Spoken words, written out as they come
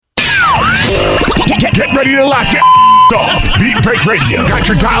ready to lock your off. Beat Break Radio. Got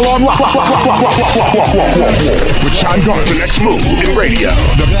your dial on lock. With Sean Garvey, the next move in radio.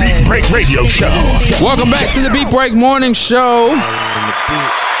 The Beat Break Radio Show. Welcome back to the Beat Break Morning Show.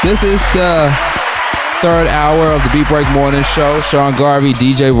 This is the third hour of the Beat Break Morning Show. Sean Garvey,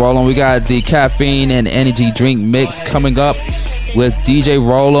 DJ Rollum. We got the caffeine and energy drink mix coming up with DJ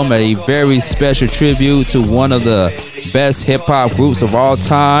Rollum, a very special tribute to one of the best hip-hop groups of all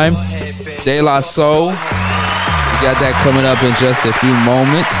time, De La Soul. We got that coming up in just a few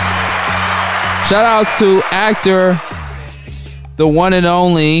moments. Shout outs to actor, the one and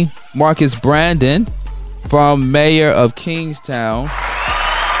only Marcus Brandon from Mayor of Kingstown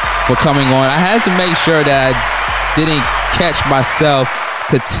for coming on. I had to make sure that I didn't catch myself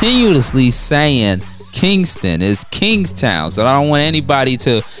continuously saying Kingston is Kingstown. So I don't want anybody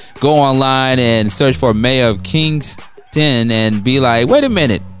to go online and search for Mayor of Kingston and be like, wait a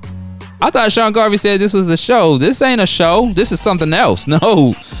minute, I thought Sean Garvey said this was a show. This ain't a show. This is something else.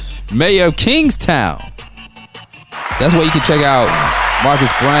 No, Mayor of Kingstown. That's where you can check out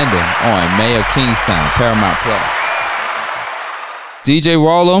Marcus Brandon on Mayor of Kingstown, Paramount Plus. DJ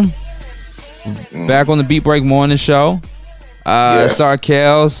Rollum, back on the Beat Break Morning Show. Yes. Star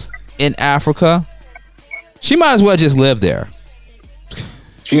Kels in Africa. She might as well just live there.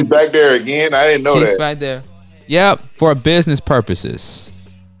 She's back there again? I didn't know that. She's back there. Yep, for business purposes.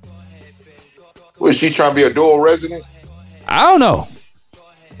 Was she trying to be a dual resident? I don't know.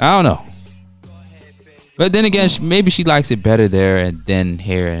 But then again, maybe she likes it better there and than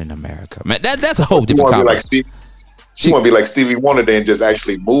here in America. Man, that's a whole different conversation. She want to be like Stevie Wonder and just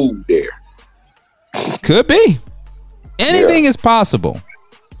actually move there. Could be. Anything is possible.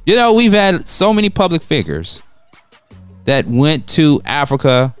 You know, we've had so many public figures that went to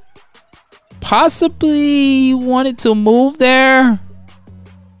Africa, possibly wanted to move there,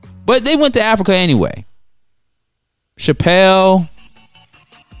 but they went to Africa anyway. Chappelle,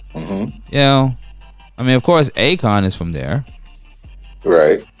 you know, I mean, of course, Akon is from there.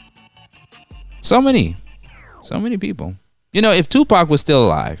 Right. So many people. You know, if Tupac was still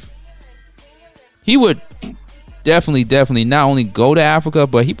alive, he would definitely not only go to Africa,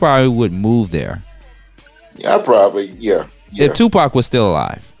 but he probably would move there. Yeah, probably. Yeah. If Tupac was still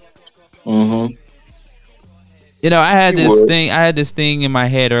alive. Mm-hmm. You know, I had this thing in my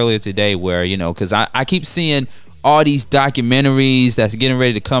head earlier today where, you know, because I keep seeing all these documentaries that's getting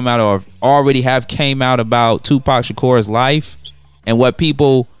ready to come out or already have came out about Tupac Shakur's life and what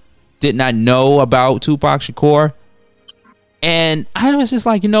people did not know about Tupac Shakur. And I was just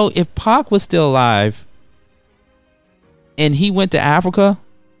like, you know, if Pac was still alive and he went to Africa,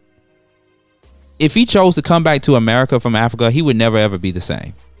 if he chose to come back to America from Africa, he would never ever be the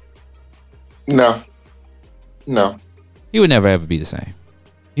same. No. He would never ever be the same.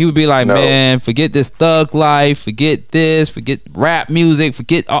 He would be like, man, forget this thug life, forget this, forget rap music,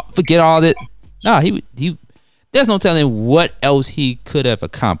 forget all that. No, he there's no telling what else he could have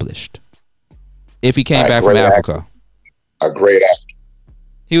accomplished if he came back from Africa. A great actor.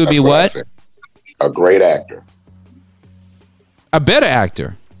 He would be what? A great actor. A better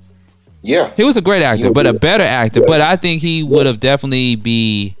actor. Yeah. He was a great actor, but a better actor. But I think he would have definitely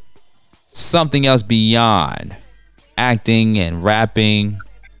be something else beyond acting and rapping.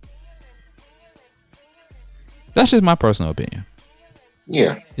 That's just my personal opinion.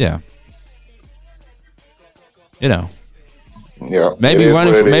 Yeah. You know. Yeah. Maybe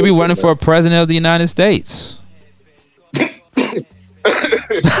running for president of the United States.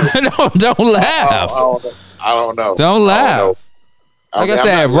 No, don't laugh. I don't know. Don't laugh. Like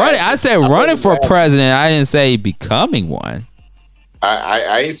I said running for president. I didn't say becoming one.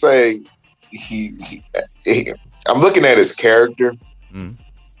 I ain't say he I'm looking at his character.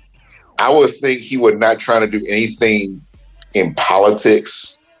 I would think he would not try to do anything in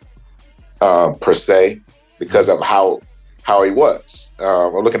politics per se because of how he was.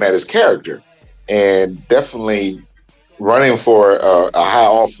 We're looking at his character, and definitely running for a high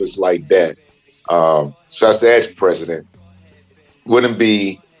office like that, such as president, wouldn't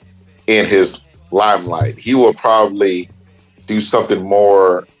be in his limelight. He will probably do something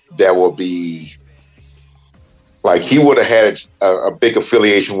more that will be like he would have had a big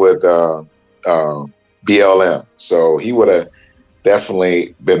affiliation with BLM. So he would have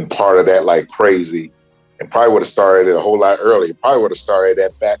definitely been part of that like crazy, and probably would have started it a whole lot earlier. Probably would have started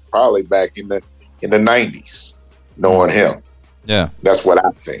that back in the 90s, knowing him. Yeah. That's what I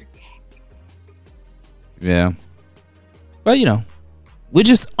think. Yeah. But, you know, we're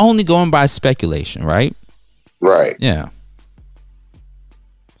just only going by speculation, right? Right. Yeah.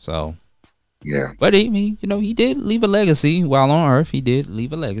 So. Yeah. But he did leave a legacy while on Earth. He did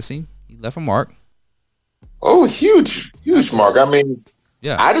leave a legacy. He left a mark. Oh, huge mark. I mean,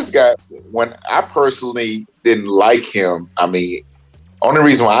 Yeah. I just got when I personally didn't like him. I mean, only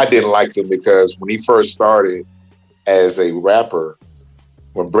reason why I didn't like him because when he first started as a rapper,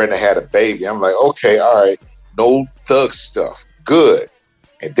 when Brenda had a baby, I'm like, okay, all right, no thug stuff, good.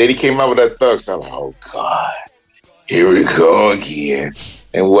 And then he came out with that thug stuff. I'm like, oh God, here we go again,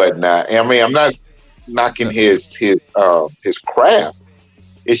 and whatnot. And I mean, I'm not knocking his craft.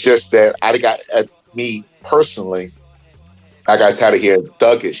 It's just that I got me personally, I got tired of hearing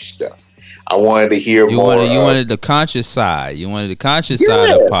thuggish stuff. I wanted to hear more. You wanted the conscious side. You wanted the conscious side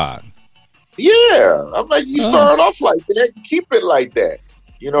of pop. Yeah, I'm like, you started off like that, keep it like that.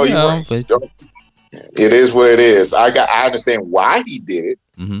 You know, it is what it is. I understand why he did it,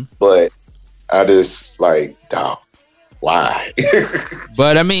 but I just like, dog, why?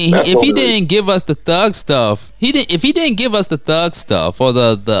 But I mean, if he didn't give us the thug stuff, if he didn't give us the thug stuff or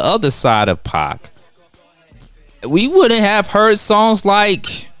the other side of Pac, we wouldn't have heard songs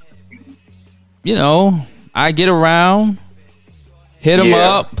like, you know, I Get Around, Hit 'Em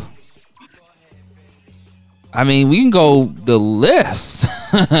Up. I mean, we can go the list.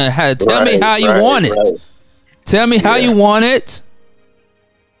 Tell me how you want it. Right. Tell me how you want it.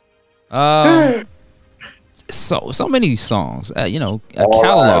 So many songs. You know, a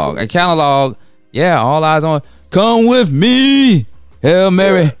catalog. Yeah, All Eyes on. Come with me, Hail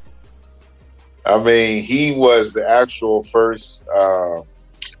Mary. Yeah. I mean, he was the actual first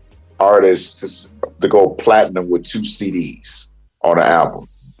artist to go platinum with 2 CDs on an album.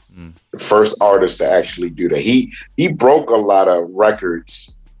 The first artist to actually do that. He broke a lot of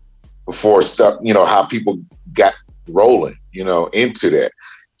records before stuff, you know, how people got rolling, you know, into that.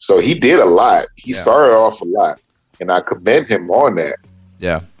 So he did a lot. He started off a lot, and I commend him on that.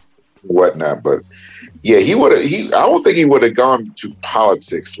 Yeah. Whatnot. But yeah, I don't think he would have gone to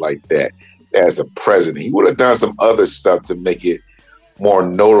politics like that as a president. He would have done some other stuff to make it more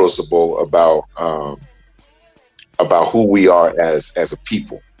noticeable about who we are as a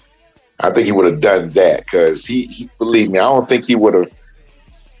people. I think he would have done that because he believe me, I don't think he would have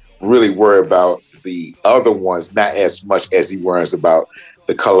really worried about the other ones, not as much as he worries about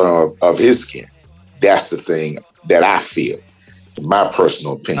the color of his skin. That's the thing that I feel, in my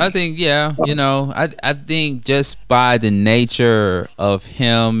personal opinion. I think, you know, I think just by the nature of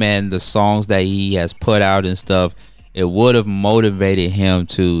him and the songs that he has put out and stuff, it would have motivated him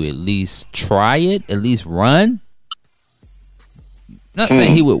to at least try it, at least run. Not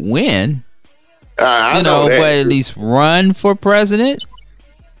saying he would win, you know, but at least run for president.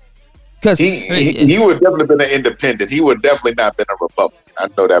 Because he would definitely been an independent. He would definitely not been a Republican. I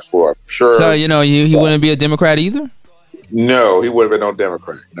know that for sure. So you know, he wouldn't be a Democrat either. No, he would have been no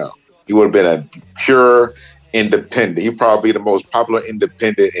Democrat. No, he would have been a pure independent. He'd probably be the most popular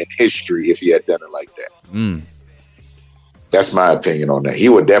independent in history if he had done it like that. That's my opinion on that. He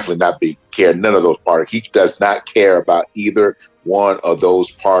would definitely not care none of those parties. He does not care about either one of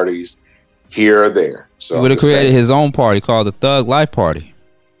those parties here or there. So he would have created his own party called the Thug Life Party.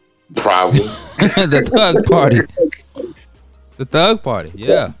 Probably. The Thug Party. The Thug Party,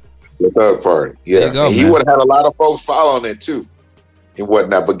 yeah. The Thug Party, yeah. There you go, he would have had a lot of folks following it too and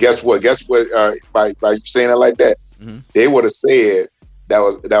whatnot. But guess what? By you saying it like that, they would have said that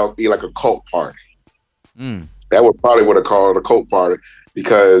would be like a cult party. That would have called it a cult party,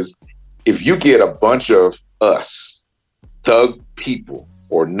 because if you get a bunch of us thug people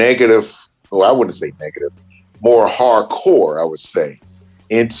or negative, or I wouldn't say negative, more hardcore, I would say,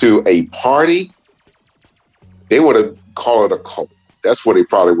 into a party, they would have called it a cult. That's what they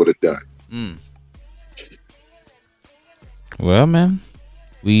probably would have done. Well, man,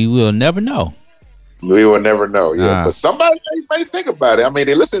 we will never know. We will never know. Yeah, but somebody may think about it. I mean,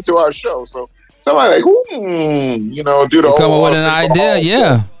 they listen to our show, so somebody like, you know, do the come up with an idea.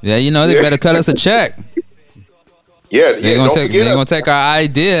 Yeah. You know, they better cut us a check. They're gonna take our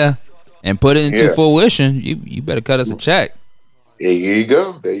idea and put it into fruition. You better cut us a check. There you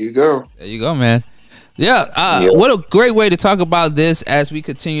go. There you go, man. Yeah, what a great way to talk about this as we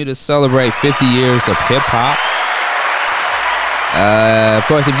continue to celebrate 50 years of hip hop. Of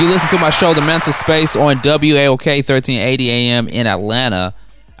course, if you listen to my show, The Mental Space, on WAOK 1380 AM in Atlanta,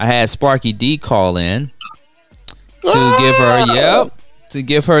 I had Sparky D call in to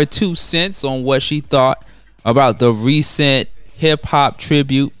give her 2 cents on what she thought about the recent hip hop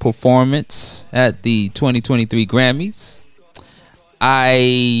tribute performance at the 2023 Grammys.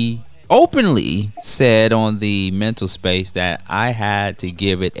 I openly said on the Mental Space that I had to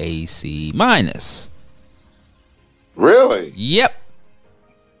give it a C-. Really? Yep.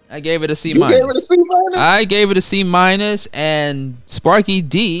 I gave it a C-. You gave it a C-? I gave it a C-, and Sparky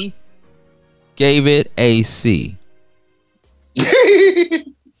D gave it a C.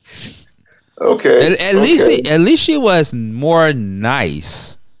 Okay. At least she was more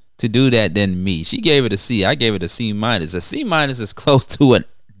nice to do that than me. She gave it a C. I gave it a C minus. A C minus is close to a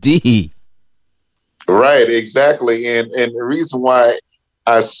D. Right, exactly. And the reason why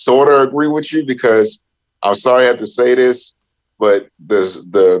I sort of agree with you, because I'm sorry I have to say this, but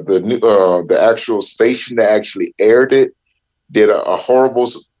the actual station that actually aired it did a horrible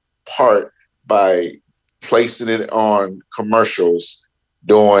part by placing it on commercials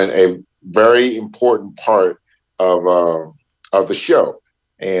during a very important part of the show.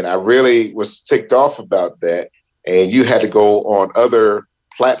 And I really was ticked off about that. And you had to go on other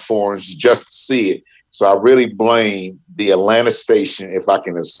platforms just to see it. So I really blame the Atlanta station, if I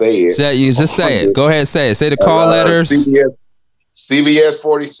can say it. You just say it. Go ahead, say it. Say the call letters. CBS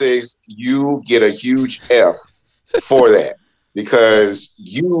 46, you get a huge F for that, because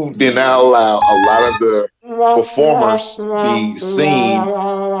you did not allow a lot of the performers be seen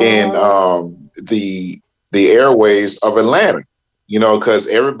in the airways of Atlanta. You know, because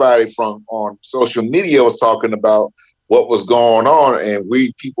everybody on social media was talking about what was going on, and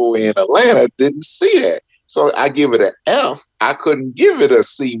we people in Atlanta didn't see that. So I give it an F. I couldn't give it a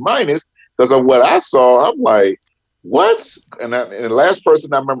C minus because of what I saw. I'm like, what? And the last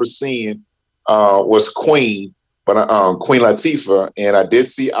person I remember seeing was Queen, but Queen Latifah, and I did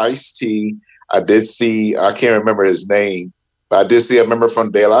see Ice-T. I did see, I can't remember his name, but I did see a member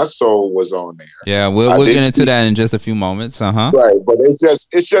from De La Soul was on there. Yeah, we'll get into that in just a few moments. Right, but it's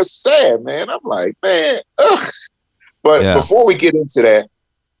just sad, man. I'm like, man, ugh. But before we get into that,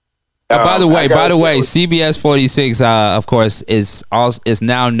 by the way, CBS 46, of course, is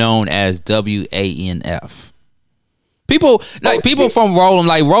now known as WANF. People from Rollum,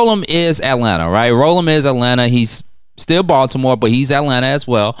 like Rollum is Atlanta, right? Rollum is Atlanta. He's still Baltimore, but he's Atlanta as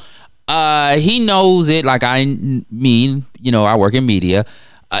well. He knows it like I work in media.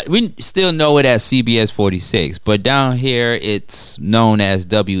 We still know it as CBS 46, but down here it's known as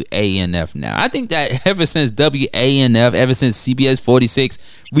WANF now. I think that ever since WANF, ever since CBS 46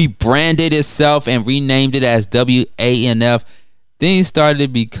 rebranded itself and renamed it as WANF, things started to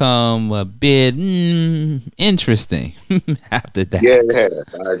become a bit interesting after that. Yeah, it has.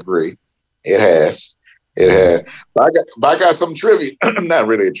 I agree. It has. It had. But I got some trivia. Not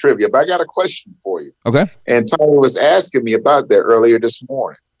really a trivia, but I got a question for you. Okay. And Tony was asking me about that earlier this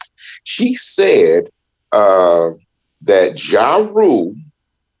morning. She said that Ja Rule,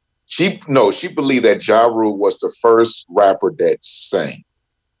 she believed that Ja Rule was the first rapper that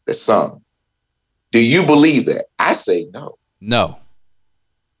sung. Do you believe that? I say no. No.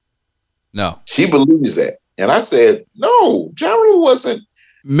 She believes that. And I said, no, Ja Rule wasn't.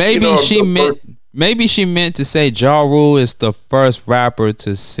 Maybe she meant to say Ja Rule is the first rapper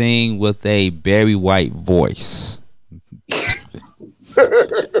to sing with a Barry White voice.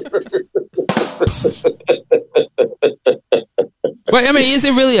 But I mean, is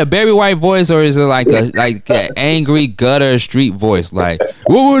it really a Barry White voice, or is it like an angry gutter street voice? Like,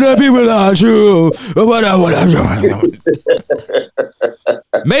 what would I be without you?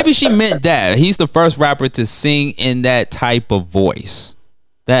 Maybe she meant that he's the first rapper to sing in that type of voice,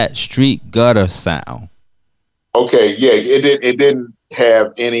 that street gutter sound. Okay, yeah, it didn't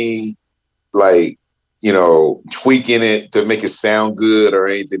have any tweaking it to make it sound good or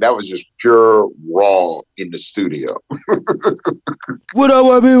anything. That was just pure raw in the studio. Would I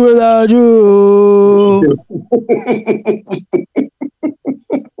want to be without you?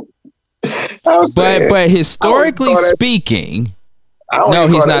 But historically speaking, no,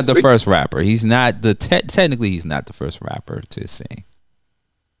 he's not the first rapper. He's not technically he's not the first rapper to sing.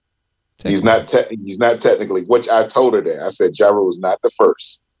 He's not technically, which I told her that. I said Ja Rule was not the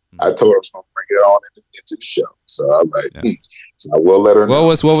first. I told her I was going to bring it on into the show. So I'm like, so I will let her know.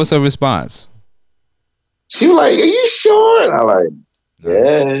 What was her response? She was like, are you sure? And I'm like,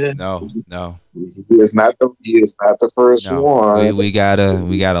 yeah. No. He is not the first one. We got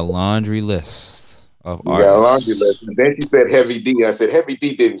a laundry list of artists. Got a laundry list. And then she said Heavy D. I said Heavy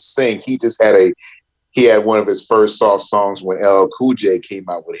D didn't sing. He just had one of his first soft songs when LL Cool J came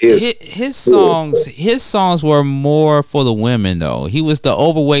out with his songs. His songs were more for the women, though. He was the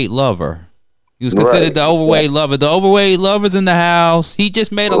overweight lover. He was considered the overweight lover. The overweight lover's in the house. He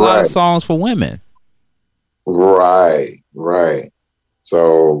just made a lot of songs for women. Right.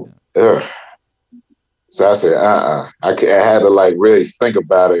 So, so I said, I had to really think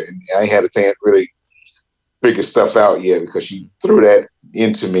about it, and I ain't had a chance to really figure stuff out yet because she threw that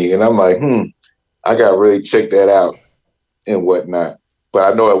into me, and I'm like, I got to really check that out and whatnot.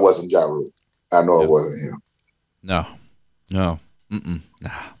 But I know it wasn't Ja Rule. I know it wasn't him. No. Nah.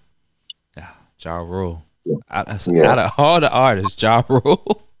 Ja Rule. Yeah. Out of all the artists, Ja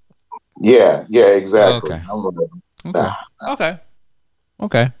Rule. Yeah, exactly. Okay. I'm Okay.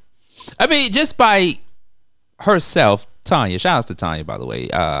 Okay. I mean, just by herself, Tanya. Shout out to Tanya, by the way.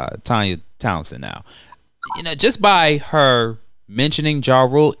 Tanya Townsend. Now, just by her mentioning Ja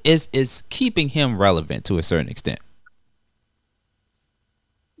Rule is keeping him relevant to a certain extent.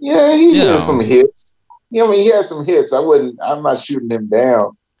 Yeah, he has some hits. I mean, he has some hits. I'm not shooting him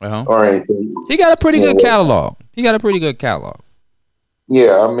down or anything. He got a pretty good catalog.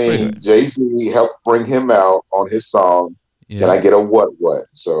 Yeah, I mean, Jay-Z helped bring him out on his song. Can I get a what?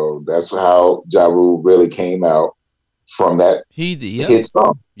 So that's how Ja Rule really came out from that hit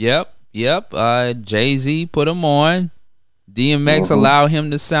song. Yep. Jay-Z put him on. DMX allowed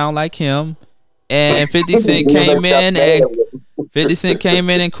him to sound like him. And 50 Cent came in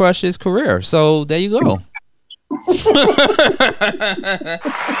and crushed his career. So there you go. Oh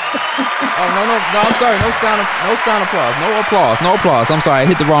no! I'm sorry. No sound applause. No applause. I'm sorry. I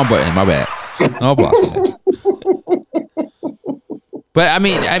hit the wrong button. My bad. No applause. But I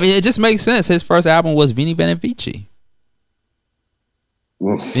mean, it just makes sense. His first album was Veni Veni Vici.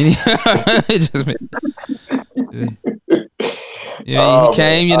 He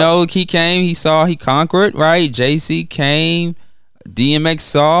came. He conquered. Right. JC came. DMX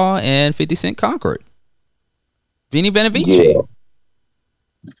saw, and 50 Cent conquered. Veni Veni Vici.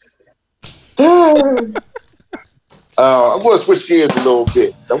 I'm going to switch gears a little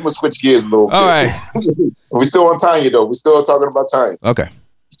bit. All right. We're still on Tanya, though. We're still talking about Tanya. Okay.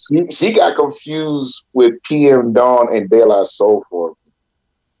 She got confused with PM Dawn and De La Soul for me.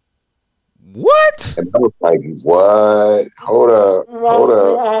 What? And I was like, what? Hold up.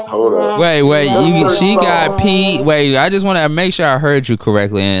 Wait. She got P. Wait, I just want to make sure I heard you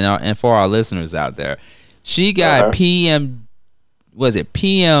correctly, and for our listeners out there. She got PM. Was it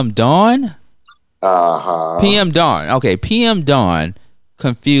PM Dawn? PM Dawn. Okay, PM Dawn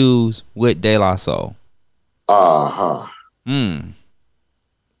confused with De La Soul. Wow.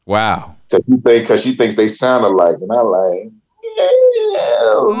 Because she thinks they sound alike, and I'm like,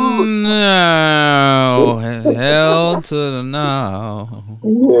 no, hell to the no.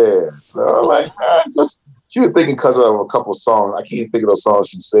 Yeah, so like, she was thinking because of a couple songs. I can't think of those songs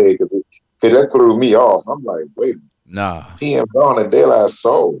she said because that threw me off. I'm like, wait, nah. PM Dawn and De La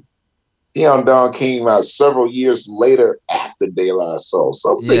Soul. PM Dawn came out several years later after De La Soul.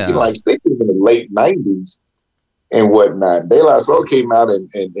 So I'm thinking they came in the late 90s and whatnot. De La Soul came out in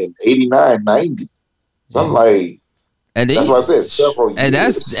 89, 90. So I'm like, that's what I said, several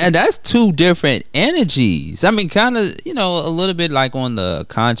years. And that's two different energies. I mean, kind of, a little bit like on the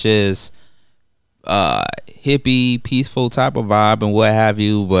conscious, hippie, peaceful type of vibe and what have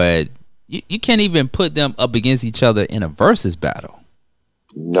you, but you can't even put them up against each other in a versus battle.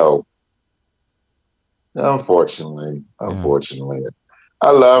 No. Unfortunately.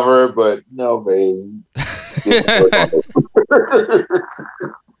 I love her, but no, baby.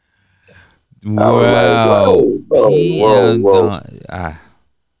 Wow. Whoa.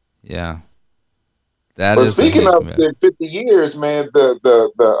 Yeah. That but is speaking of the 50 years, man,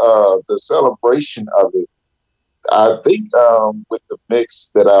 the celebration of it, I think with the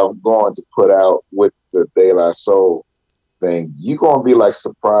mix that I'm going to put out with the De La Soul thing, you're gonna be like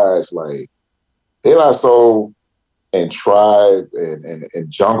surprised, like De La Soul and Tribe and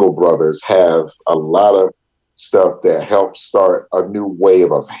Jungle Brothers have a lot of stuff that helped start a new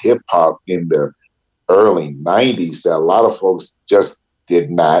wave of hip hop in the early 90s that a lot of folks just did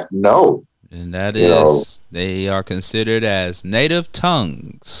not know. And that is, they are considered as native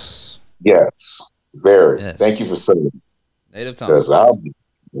tongues. Yes, very. Yes. Thank you for saying it. Native tongues.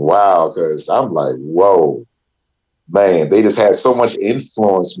 Because I'm like, whoa, man, they just had so much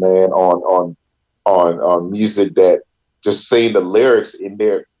influence, man, on music that just saying the lyrics in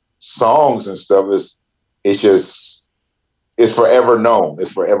their songs and stuff it's forever known.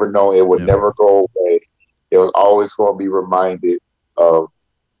 It's forever known. It would never go away. It was always going to be reminded of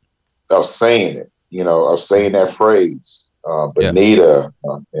saying it, of saying that phrase, Bonita,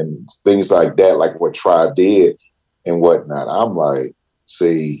 and things like that, like what Tribe did and whatnot. I'm like,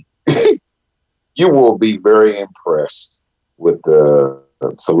 see, you will be very impressed with the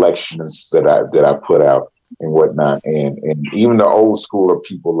selections that I put out and whatnot, and even the old schooler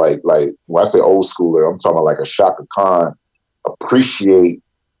people, like when I say old schooler, I'm talking about like a Shaka Khan, appreciate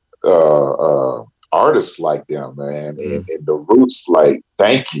artists like them, man, and the Roots, like,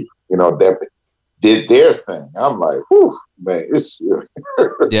 thank you, that did their thing. I'm like, whew, man, it's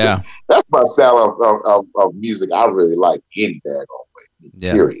that's my style of music. I really like any daggone way.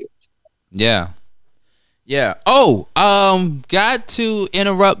 Period. Yeah, Yeah. Got to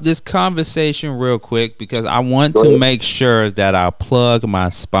interrupt this conversation real quick because I want to make sure that I plug my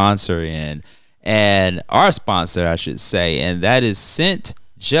sponsor in, and our sponsor, I should say, and that is Scent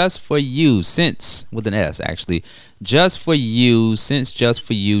Just For You. Scent with an S, actually. Just For You.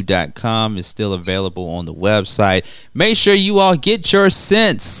 ScentJustForYou.com is still available on the website. Make sure you all get your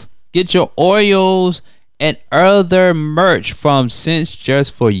scents, get your oils, and other merch from Scent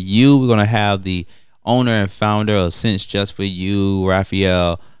Just For You. We're gonna have the owner and founder of Scent Just For You,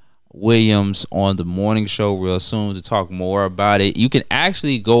 Raphael Williams, on the morning show real soon to talk more about it. You can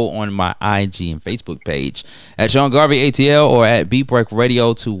actually go on my IG and Facebook page at Sean Garvey ATL or at Beat Break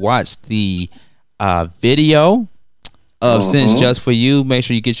Radio to watch the video of Scent Just For You. Make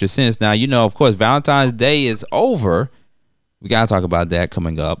sure you get your scents. Now, of course, Valentine's Day is over. We gotta talk about that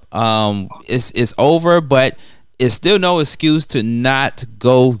coming up. It's over, but it's still no excuse to not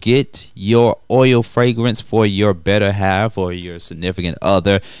go get your oil fragrance for your better half or your significant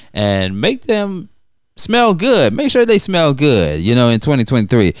other and make them smell good. Make sure they smell good, in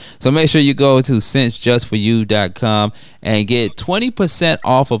 2023. So make sure you go to ScentJustForYou.com and get 20%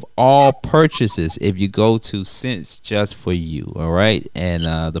 off of all purchases if you go to Scent Just For You. All right. And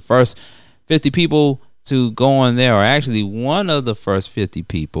the first 50 people to go on there, or actually one of the first 50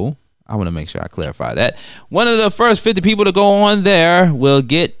 people, I want to make sure I clarify that. One of the first 50 people to go on there will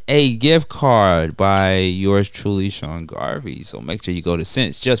get a gift card by yours truly, Sean Garvey. So make sure you go to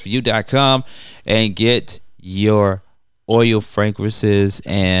ScentJustForYou.com and get your oil fragrances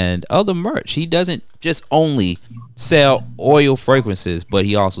and other merch. He doesn't just only sell oil fragrances, but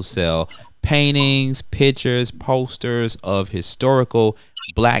he also sells paintings, pictures, posters of historical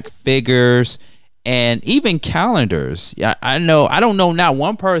black figures, and even calendars. Yeah, I don't know not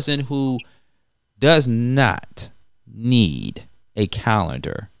one person who does not need a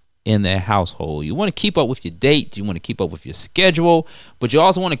calendar in their household. You want to keep up with your dates, you want to keep up with your schedule, but you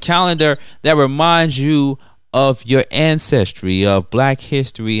also want a calendar that reminds you of your ancestry, of black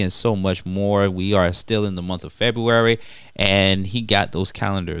history, and so much more. We are still in the month of February, and he got those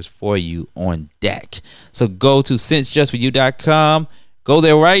calendars for you on deck. So go to ScentJustForYou.com. Go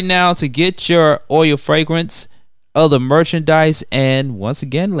there right now to get your oil fragrance, other merchandise, and once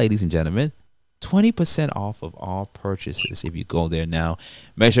again, ladies and gentlemen, 20% off of all purchases if you go there now.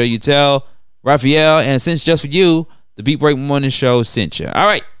 Make sure you tell Raphael and Scent Just For You, the Beat Break Morning Show sent you. All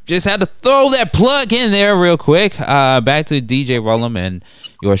right, just had to throw that plug in there real quick. Back to DJ Rollum and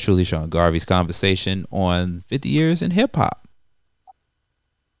yours truly, Sean Garvey's conversation on 50 years in hip hop.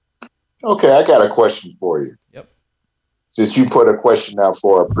 Okay, I got a question for you. Yep. Since you put a question out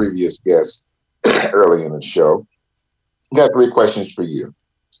for a previous guest early in the show, I got 3 questions for you.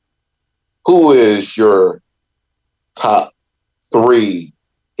 Who is your top 3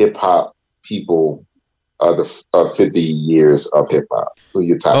 hip hop people of 50 years of hip hop? Who are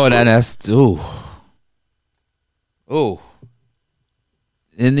your top? Oh, that's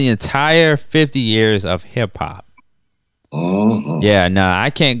in the entire 50 years of hip hop. Mm-hmm. Yeah,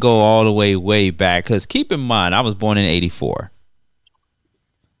 I can't go all the way back, because keep in mind, I was born in 84.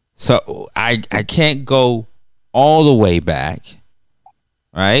 So I can't go all the way back,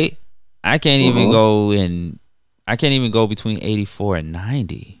 right? I can't even go between 84 and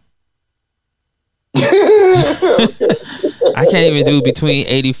 90. I can't even do between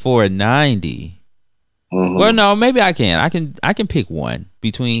 84 and 90. Mm-hmm. Well, no, maybe I can. I can pick one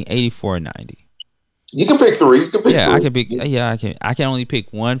between 84 and 90. You can pick 3. I can pick. Yeah, I can. I can only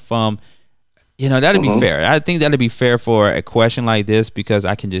pick one from. That'd be fair. I think that'd be fair for a question like this, because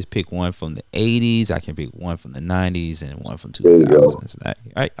I can just pick one from the 80s. I can pick one from the 90s and one from 2000s.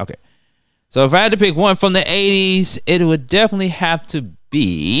 Right? Okay. So if I had to pick one from the 80s, it would definitely have to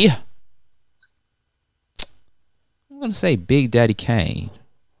be, I'm gonna say Big Daddy Kane.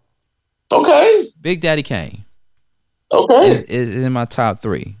 Okay. Big Daddy Kane. Okay. Is in my top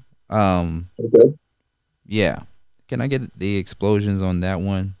 3. Okay. Yeah. Can I get the explosions on that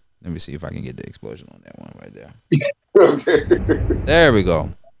one? Let me see if I can get the explosion on that one right there. Okay. There we go.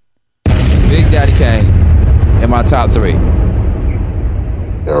 Big Daddy Kane in my top 3.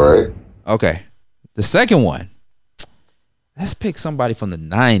 All right. Okay. The second one. Let's pick somebody from the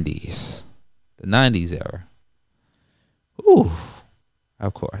 90s. The 90s era. Ooh.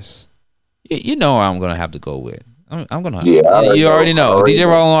 Of course. You know I'm going to have to go with. I'm gonna. Yeah, you already know. DJ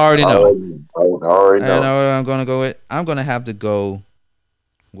Rollum already know. I already know. I know what I'm gonna go with. I'm gonna have to go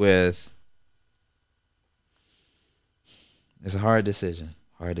with. It's a hard decision.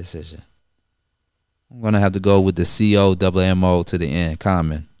 I'm gonna have to go with the COMMO to the end.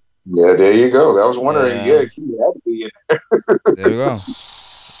 Common. Yeah, there you go. I was wondering. Yeah, he had to be in there. There we go.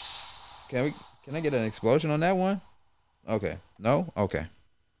 Can Can I get an explosion on that one? Okay. No? Okay.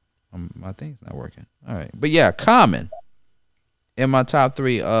 My thing's not working. All right. But yeah, Common in my top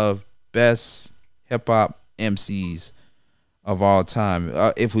 3 of best hip hop MCs of all time.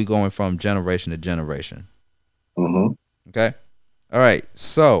 If we going from generation to generation. Mm-hmm. Okay. All right.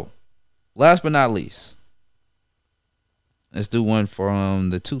 So, last but not least, let's do one from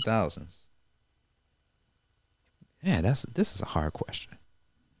the 2000s. Yeah, this is a hard question.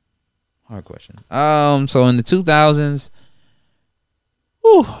 Hard question. So in the 2000s,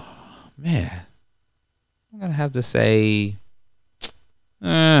 whew, man, I'm gonna have to say,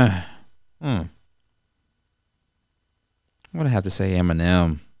 I'm gonna have to say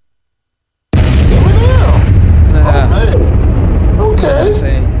Eminem.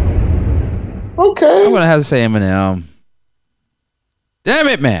 Okay. I'm gonna have to say Eminem. Damn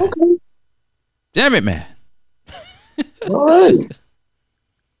it, man. Okay. Damn it, man.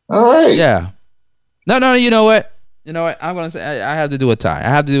 All right. Yeah. No. You know what? I'm gonna say I have to do a tie.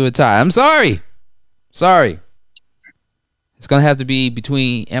 I'm sorry. It's gonna have to be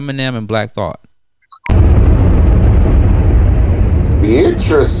between Eminem and Black Thought.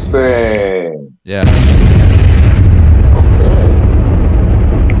 Interesting. Yeah.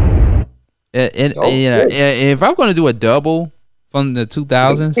 Okay. If I'm gonna do a double from the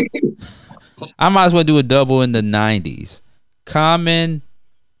 2000s, I might as well do a double in the 90s. Common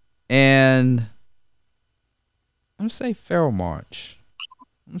and I'm gonna say Feral March.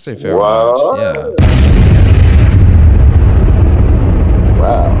 March. Yeah.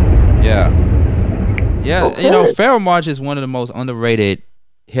 Wow. Yeah. Okay. Feral March is one of the most underrated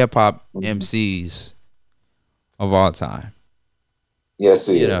hip hop MCs of all time. Yes,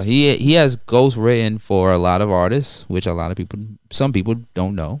 he is. He has ghost written for a lot of artists, which some people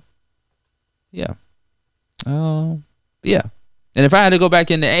don't know. Yeah. Yeah. And if I had to go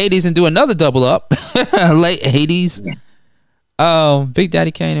back in the 80s and do another double up, late 80s, Big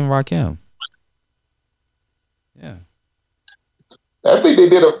Daddy Kane and Rakim. Yeah. I think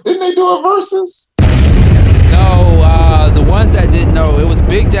didn't they do a versus? No, the ones that didn't know, it was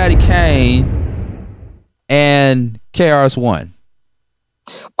Big Daddy Kane and KRS-One.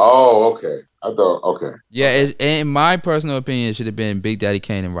 Oh, okay. I thought, okay. Yeah, in my personal opinion, it should have been Big Daddy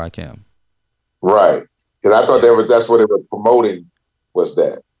Kane and Rakim. Right. Because I thought that's what they were promoting was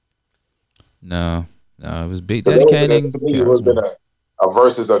that. No, it was Big Daddy Kane and KRS-One. It would have been a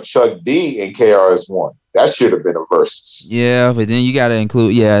versus of Chuck D and KRS-One. That should have been a versus. Yeah, but then you got to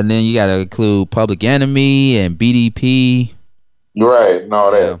include, Public Enemy and BDP. Right. No,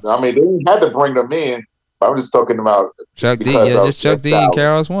 that. Yeah. I mean, they had to bring them in. I'm just talking about Chuck D. Yeah, just Chuck D and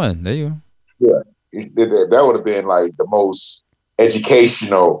KRS-One. There you go. Yeah, that would have been like the most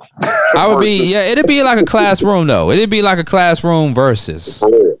educational. It'd be like a classroom though. It'd be like a classroom versus.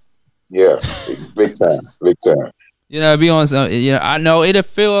 Yeah, big time. Be on some. I know it'd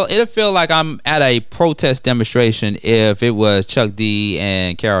feel like I'm at a protest demonstration if it was Chuck D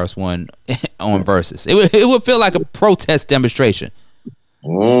and KRS-One on versus. It would feel like a protest demonstration.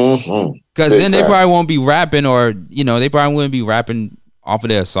 Mm-hmm. Because then they probably won't be rapping, or they probably wouldn't be rapping off of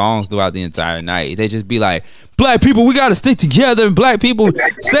their songs throughout the entire night. They just be like, "Black people, we gotta stick together, and black people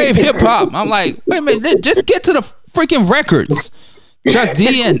save hip hop." I'm like, wait a minute, just get to the freaking records. Chuck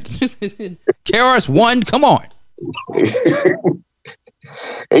D and KRS-One, come on.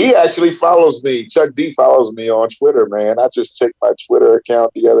 He actually follows me. Chuck D follows me on Twitter, man. I just checked my Twitter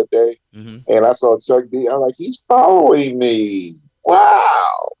account the other day, and I saw Chuck D. I'm like, he's following me.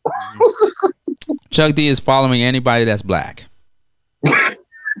 Wow. Chuck D is following anybody that's black.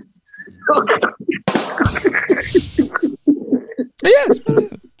 Yes.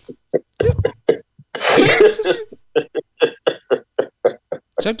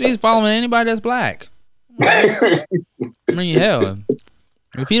 Chuck D is following anybody that's black. I mean, hell,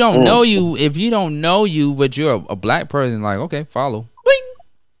 if you don't know you, but you're a black person, like, okay, follow.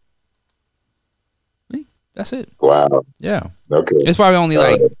 Bing. That's it. Wow. Yeah. Okay. It's probably only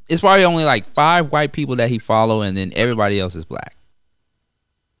like 5 white people that he follow, and then everybody else is black.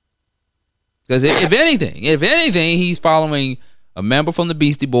 Because if anything, he's following a member from the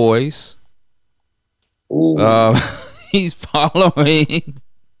Beastie Boys. He's following.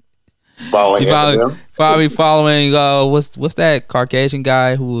 Probably following. What's that Caucasian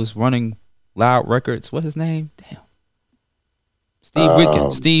guy who was running Loud Records? What's his name? Damn.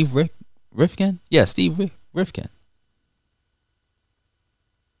 Steve Rifkin. Yeah, Steve Rifkin.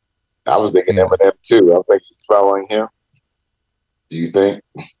 I was thinking Eminem too. I think he's following him. Do you think?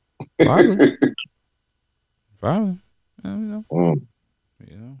 Probably. I don't know.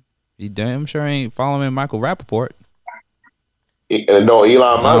 He damn sure ain't following Michael Rappaport. No,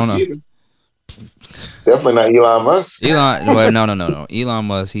 Elon Musk either. Definitely not Elon Musk. Well, no. Elon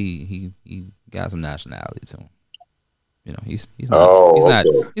Musk, he got some nationality to him. You know, he's not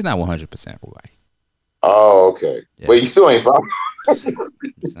he's not 100% white. Oh, okay. Yeah. But you still ain't following.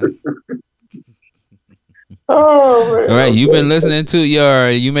 Oh man! All right, you've been listening to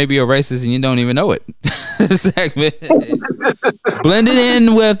you may be a racist and you don't even know it segment. Blended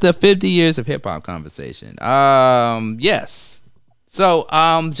in with the 50 years of hip hop conversation. Yes. So,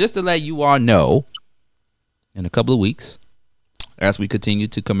 just to let you all know, in a couple of weeks, as we continue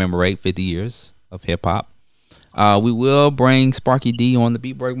to commemorate 50 years of hip hop, we will bring Sparky D on the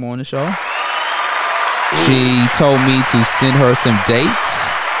Beat Break Morning Show. She told me to send her some dates,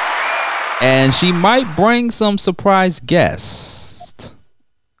 and she might bring some surprise guests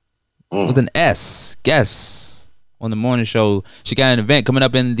with an S, guests on the morning show. She got an event coming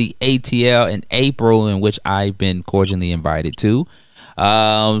up in the ATL in April, in which I've been cordially invited to.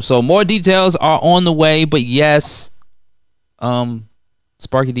 So more details are on the way, but yes,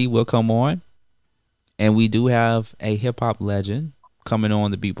 Sparky D will come on, and we do have a hip hop legend coming on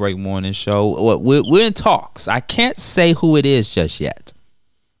the Beat Break Morning Show. We're in talks. I can't say who it is just yet,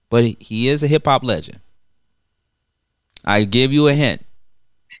 but he is a hip hop legend. I give you a hint.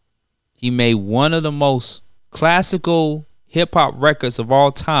 He made one of the most classical hip hop records of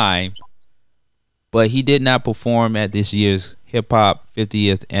all time, but he did not perform at this year's hip hop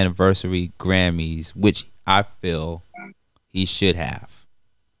 50th anniversary Grammys, which I feel he should have.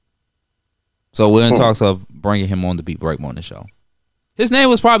 So we're in talks of bringing him on the Beat Break Morning Show. His name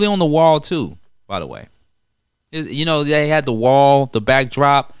was probably on the wall too, by the way. You know, they had the wall, the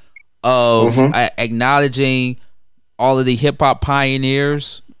backdrop of acknowledging all of the hip hop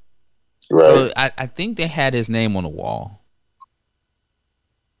pioneers. Right. So I think they had his name on the wall.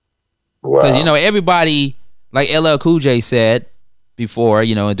 Wow. Because, you know, everybody, like LL Cool J said before,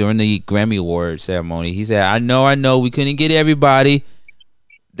 you know, during the Grammy Award ceremony, he said, I know, we couldn't get everybody.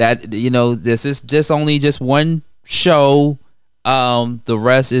 That, you know, this is just only just one show. The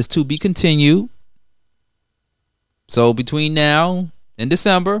rest is to be continued. So between now and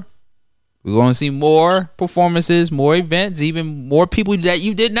December, we're going to see more performances, more events, even more people that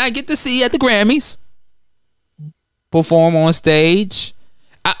you did not get to see at the Grammys perform on stage.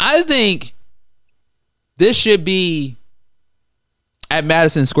 I think this should be at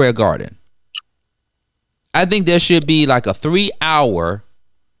Madison Square Garden. I think there should be like a 3-hour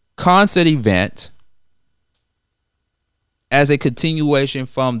concert event as a continuation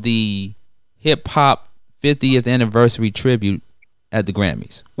from the hip hop 50th anniversary tribute at the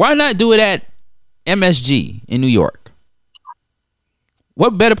Grammys. Why not do it at MSG in New York?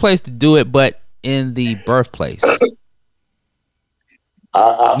 What better place to do it but in the birthplace?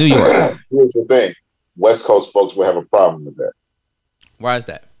 New York. Here's the thing. West Coast folks will have a problem with that. Why is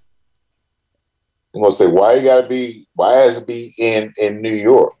that? I'm gonna say, why has it be in New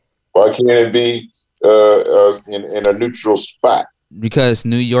York? Why can't it be in a neutral spot? Because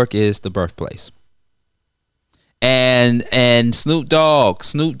New York is the birthplace. And Snoop Dogg,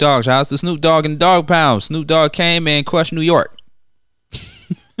 shout out to Snoop Dogg and Dogg Pound. Snoop Dogg came and crushed New York.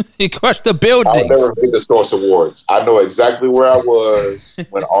 He crushed the buildings. I'll never forget the Source Awards. I know exactly where I was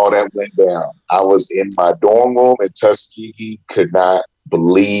when all that went down. I was in my dorm room in Tuskegee, could not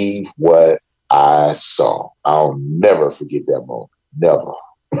believe what I saw. I'll never forget that moment. Never.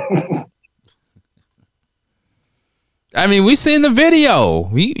 I mean, we seen the video.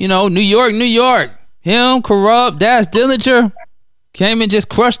 New York. Him, Corrupt, Dash Dillinger came and just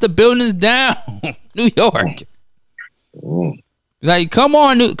crushed the buildings down. New York. Like, come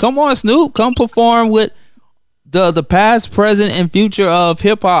on, Snoop, come perform with the past, present, and future of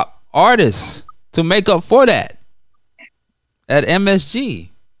hip hop artists to make up for that at MSG.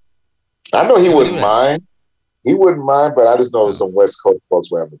 I know he wouldn't mind. He wouldn't mind, but I just know some West Coast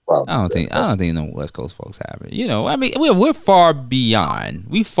folks will have a problem. I don't think no West Coast folks have it. You know, I mean, we're far beyond.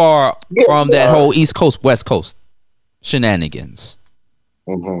 We far from that whole East Coast, West Coast shenanigans.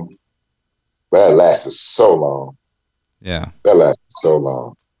 Mm-hmm. But that lasted so long. Yeah. That lasted so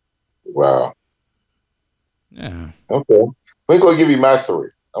long. Wow. Yeah. Okay. We're going to give you my three.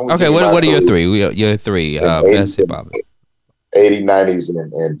 Okay, what are your three? Your three best hip hop. 80s, 90s,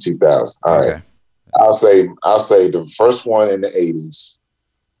 and 2000. All right. Okay. I'll say the first one in the 80s,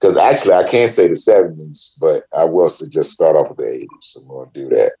 because actually I can't say the 70s, but I will just start off with the 80s. So I'm going to do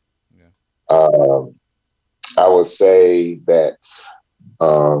that. Yeah. I would say that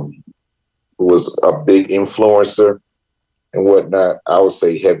was a big influencer and whatnot. I would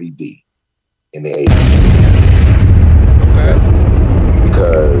say Heavy D in the 80s. Okay.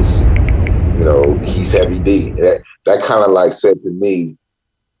 Because, he's Heavy D. That kind of like said to me,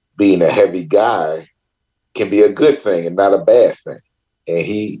 being a heavy guy can be a good thing and not a bad thing. And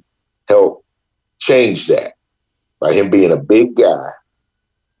he helped change that by him being a big guy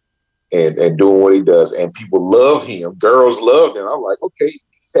and doing what he does. And people love him. Girls love him. I'm like, okay,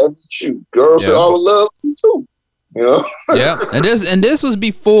 he's having to shoot. Girls all love him too. You know? Yeah. And this was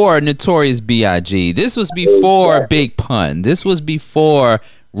before Notorious B.I.G. This was before Big Pun. This was before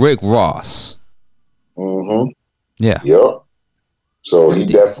Rick Ross. Mm-hmm. Yeah. Yep. So he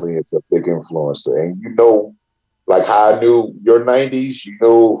definitely is a big influencer. And you know, like how I knew your 90s, you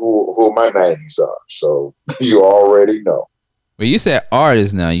know who my 90s are. So you already know. Well, you said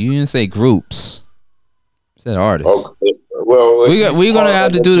artists now. You didn't say groups. You said artists. Okay. Well, we're gonna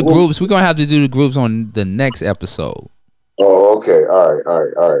have to do the groups. We're gonna have to do the groups on the next episode. Oh, okay. All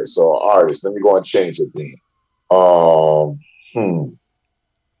right. So artists. Let me go and change it then.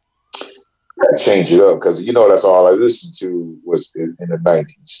 Change it up because you know that's all I listened to was in the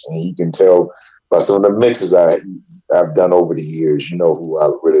 90s, and you can tell by some of the mixes I've done over the years. You know who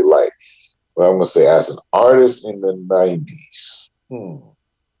I really like. But I'm gonna say as an artist in the 90s.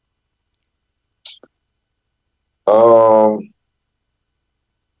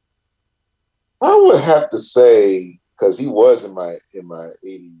 I would have to say because he was in my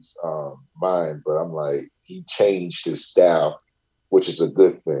 80s mind, but I'm like he changed his style, which is a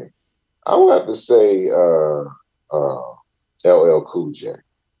good thing. I would have to say LL Cool J.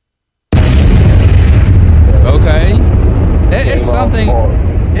 Okay.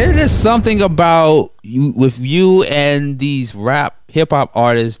 It is something about you with you and these rap hip hop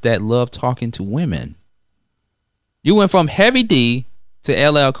artists that love talking to women. You went from Heavy D to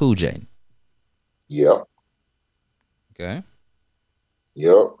LL Cool J. Yep. Okay.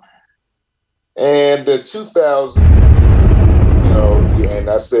 Yep. And the 2000, and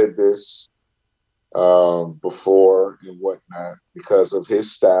I said this before and whatnot, because of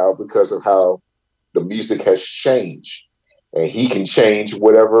his style, because of how the music has changed. And he can change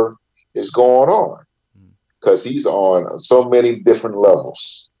whatever is going on because he's on so many different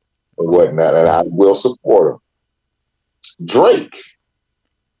levels and whatnot. And I will support him. Drake.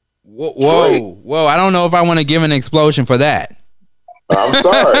 Whoa. I don't know if I want to give an explosion for that. I'm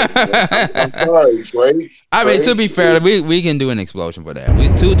sorry. I'm sorry, Drake. I mean, to be fair, we can do an explosion for that.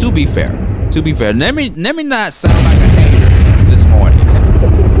 To be fair, let me not sound like a hater this morning.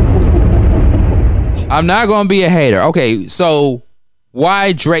 I'm not gonna be a hater. Okay, so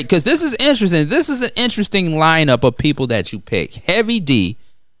why Drake? Because this is interesting. This is an interesting lineup of people that you pick. Heavy D,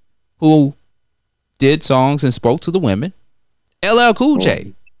 who did songs and spoke to the women. LL Cool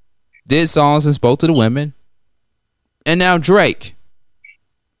J did songs and spoke to the women, and now Drake,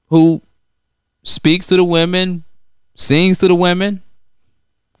 who speaks to the women, sings to the women,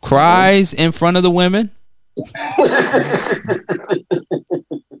 cries in front of the women.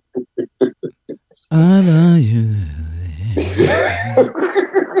 I love you.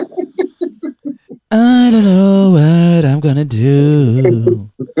 I don't know what I'm gonna do.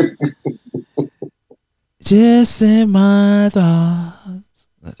 Just in my thoughts.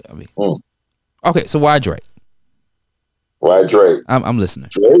 I mean, okay, so why Drake? Why Drake? I'm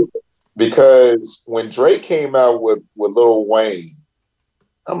listening. Drake, because when Drake came out with Lil Wayne,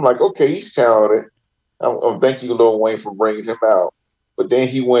 I'm like, okay, he's talented. I'm thank you, Lil Wayne, for bringing him out. But then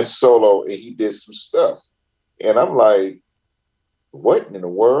he went solo and he did some stuff. And I'm like, what in the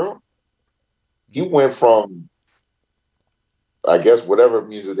world? He went from, I guess, whatever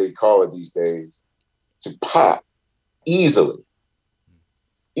music they call it these days, to pop easily.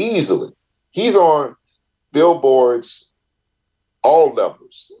 Easily. He's on billboards, all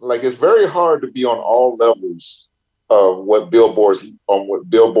levels. Like, it's very hard to be on all levels of what Billboard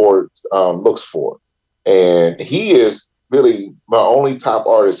looks for. And he is really my only top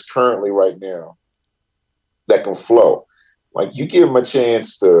artist currently right now that can flow. Like, you give him a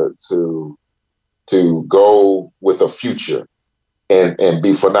chance to go with a Future and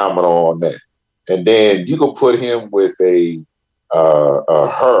be phenomenal on that. And then you can put him with a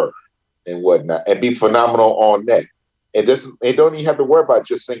Her and whatnot and be phenomenal on that. And don't even have to worry about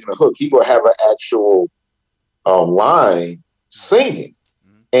just singing a hook. He will have an actual line singing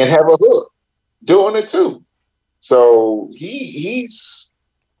and have a hook doing it too. So he's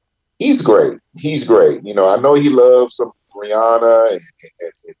great. He's great. You know, I know he loves some Rihanna and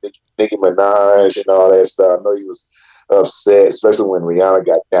Nicki Minaj and all that stuff. I know he was upset, especially when Rihanna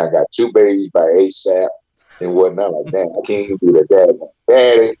got 2 babies by ASAP and whatnot. Like, damn, I can't even be the daddy.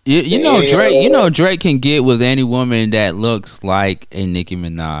 You know Drake. You know Drake can get with any woman that looks like a Nicki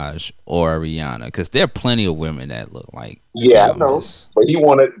Minaj or a Rihanna, because there are plenty of women that look like. Yeah, I know, but he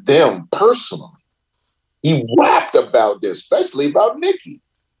wanted them personally. He rapped about this, especially about Nicki.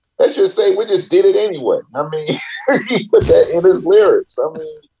 let's just say we just did it anyway. I mean, he put that in his lyrics. I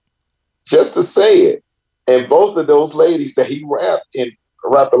mean, just to say it. And both of those ladies that he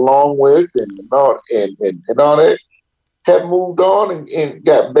rapped along with and all that have moved on and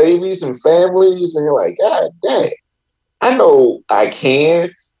got babies and families. And you're like, God dang, I know I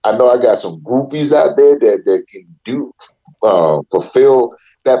can. I know I got some groupies out there that can do fulfill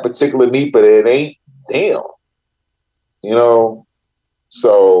that particular need, but it ain't them. You know?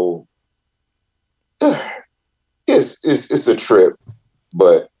 So it's a trip.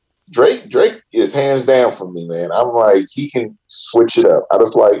 But Drake is hands down for me, man. I'm like, he can switch it up. I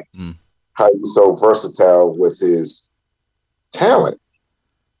just like how he's so versatile with his talent.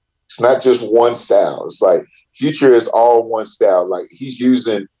 It's not just one style. It's like Future is all one style. Like he's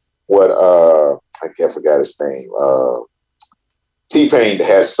using what I can't forget his name. T-Pain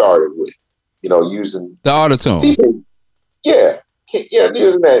has started with, using the auto-tune. T-Pain,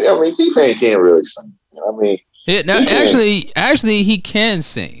 using that. I mean, T-Pain can't really sing. I mean, actually, he can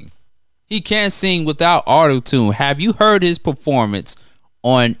sing. He can sing without auto-tune. Have you heard his performance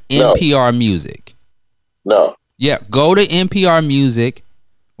on NPR Music? No. Yeah, go to NPR Music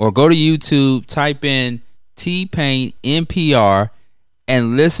or go to YouTube, type in T-Pain NPR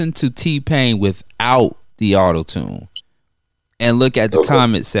and listen to T-Pain without the auto-tune and look at the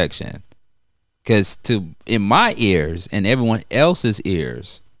comment section. Because in my ears and everyone else's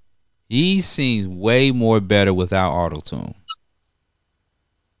ears, he sings way more better without auto-tune.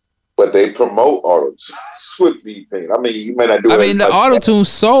 But they promote auto-tune with T-Pain. I mean, you may not do it. I mean, the auto-tune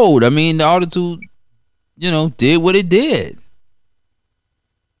sold. I mean, the auto-tune, did what it did.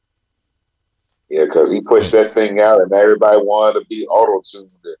 Yeah, because he pushed that thing out and everybody wanted to be auto-tuned.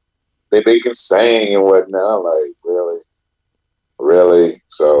 They can sing and whatnot. Like, really?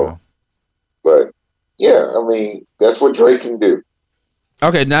 So, but yeah, I mean, that's what Drake can do.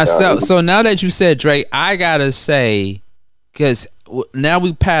 Okay, now so now that you said Drake, I gotta say, because now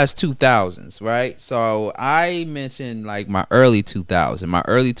we passed 2000s, right? So I mentioned like my early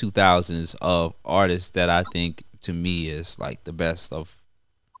 2000s of artists that I think to me is like the best of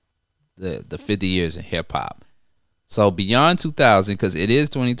the 50 years in hip hop. So beyond 2000, because it is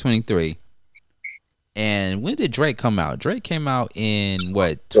 2023. And when did Drake come out? Drake came out in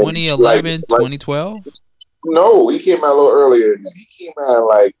what, 2011, 2012? No, he came out a little earlier than that. He came out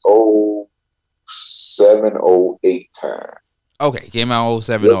like 07, 08 time. Okay, came out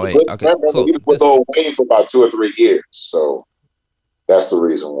 07, 08. Okay, cool. He was Lil Wayne for about 2 or 3 years, so that's the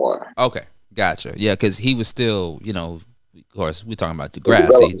reason why. Okay, gotcha. Yeah, because he was still, of course, we're talking about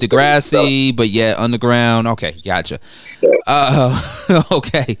Degrassi, but yeah, underground. Okay, gotcha. Yeah.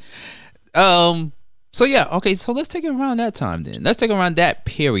 Okay. So yeah, okay. So let's take it around that time then. Let's take it around that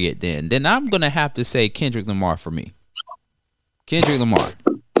period then. Then I'm gonna have to say Kendrick Lamar for me. Kendrick Lamar.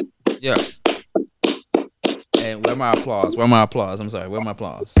 Yeah. And where my applause? I'm sorry. Where my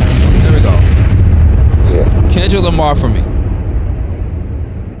applause? There we go. Yeah. Kendrick Lamar for me.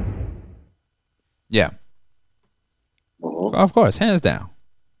 Yeah. Mm-hmm. Of course, hands down.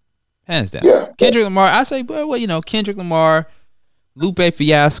 Yeah. Kendrick Lamar. I say, well, Kendrick Lamar, Lupe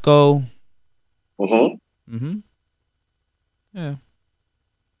Fiasco. Yeah.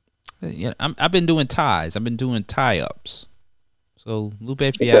 I've been doing ties. I've been doing tie-ups. So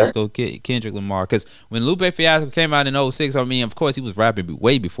Lupe Fiasco, Kendrick Lamar. Because when Lupe Fiasco came out in 06, I mean, of course, he was rapping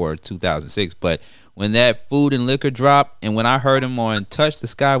way before 2006. But when that Food and Liquor dropped, and when I heard him on Touch the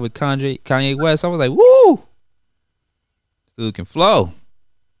Sky with Kanye West, I was like, woo! This dude can flow.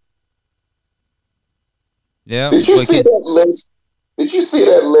 Yeah. Did you see that list? Did you see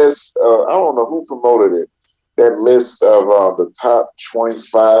that list? I don't know who promoted it. That list of the top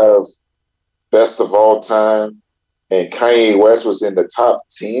 25 best of all time, and Kanye West was in the top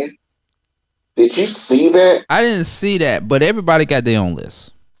 10. Did you see that? I didn't see that, but everybody got their own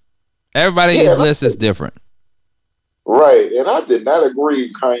list. Everybody's list is different. Right, and I did not agree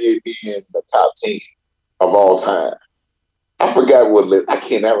with Kanye being in the top 10 of all time. I forgot what list. I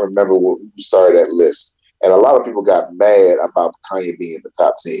cannot remember who started that list. And a lot of people got mad about Kanye being in the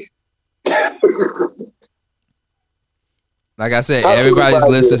top 10. Like I said, everybody's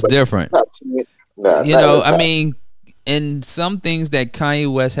list is different. I mean, in some things that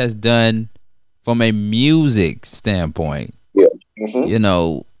Kanye West has done from a music standpoint,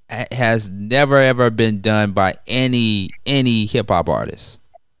 has never ever been done by any hip hop artist.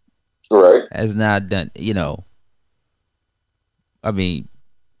 Right. Has not done, I mean,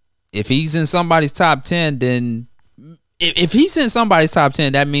 if he's in somebody's top 10, then if he's in somebody's top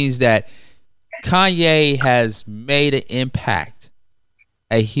 10, that means that Kanye has made an impact,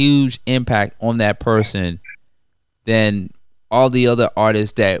 a huge impact on that person. Then all the other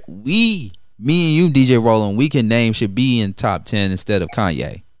artists that me and you, DJ Roland, we can name should be in top 10 instead of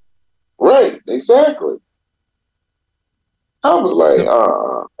Kanye. Right, exactly. I was like,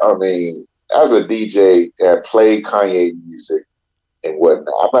 I mean, as a DJ that played Kanye music and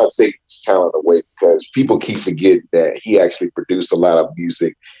whatnot, I'm not taking his talent away because people keep forgetting that he actually produced a lot of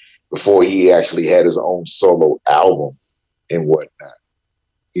music before he actually had his own solo album and whatnot.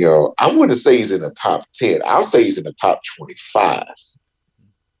 You know, I wouldn't say he's in the top 10. I'll say he's in the top 25.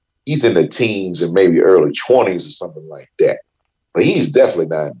 He's in the teens and maybe early 20s or something like that. But he's definitely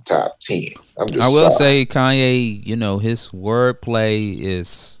not in the top 10. I will say Kanye, you know, his wordplay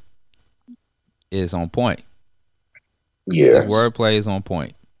is on point. Yes. His wordplay is on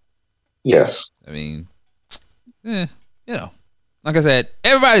point. Yes. I mean, you know, like I said,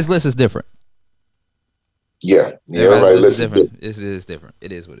 everybody's list is different. Yeah. Everybody's list is different. It is different.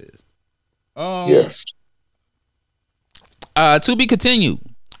 It is what it is. Yes. To be continued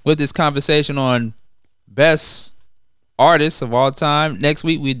with this conversation on best artists of all time. Next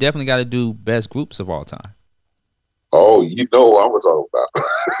week, we definitely got to do best groups of all time. Oh, you know what I was talking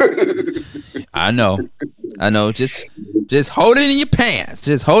about. I know. Just hold it in your pants.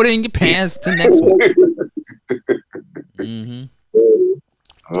 Just hold it in your pants to next week.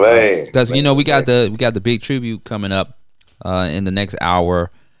 Man, because you know we got the big tribute coming up in the next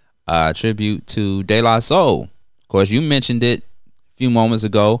hour. Tribute to De La Soul. Of course, you mentioned it a few moments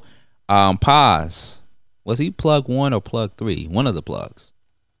ago. Paz. Was he plug 1 or plug 3? One of the plugs.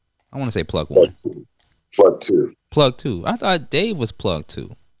 I want to say plug 1. Plug 2. Plug 2. I thought Dave was plug 2.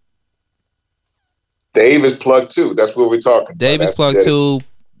 Dave is plug 2. That's what we're talking Dave about. Is plug 2,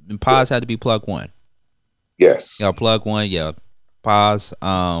 and Paz had to be plug 1. Yes. Yeah, plug 1. Yeah, Paz.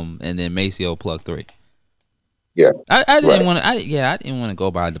 And then Maceo plug 3. Yeah. I didn't want to. I didn't want to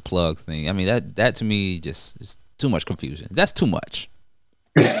go by the plugs thing. I mean that to me just is too much confusion. That's too much.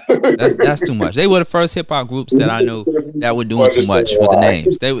 That's too much. They were the first hip hop groups that I know that were doing too much with the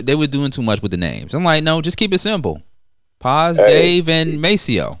names. They were doing too much with the names. I'm like, no, just keep it simple. Paz, Dave, and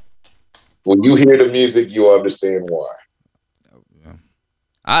Maceo. When you hear the music, you understand why.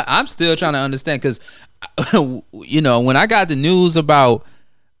 I'm still trying to understand because, you know, when I got the news about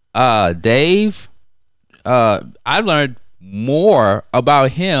Dave, I learned more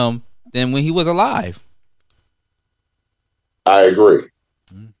about him than when he was alive. I agree.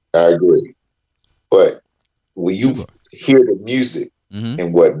 But when you hear the music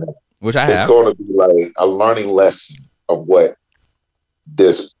and whatnot, which it's going to be like a learning lesson of what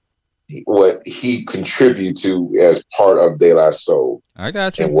he contributed to as part of De La Soul. I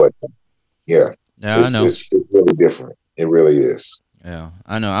got you. And whatnot. Yeah, I know. It's really different. It really is. Yeah,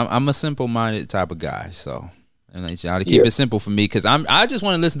 I know. I'm a simple-minded type of guy, so and I try to keep it simple for me because I just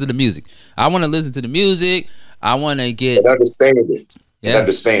want to listen to the music. I want to listen to the music. I want to get and understand it. Yeah. And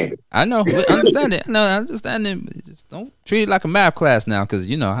understand it. I know. Understand it. I understand it. Just don't treat it like a math class now, because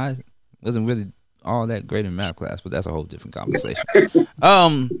you know I wasn't really all that great in math class, but that's a whole different conversation.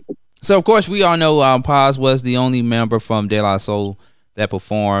 So of course we all know Paz was the only member from De La Soul that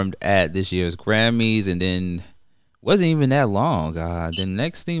performed at this year's Grammys, and then wasn't even that long. The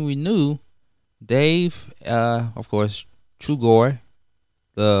next thing we knew, Dave, of course, True Gore,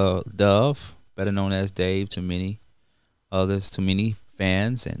 the Dove, better known as Dave to many others, to many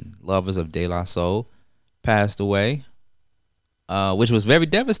fans and lovers of De La Soul, passed away, which was very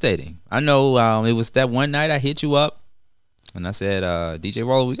devastating. I know it was that one night I hit you up and I said, DJ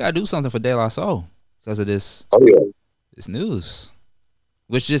Roller, we gotta do something for De La Soul because of this this news,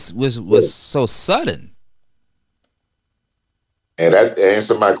 which just was so sudden. And that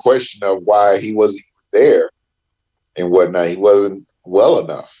answered my question of why he wasn't there and whatnot. He wasn't well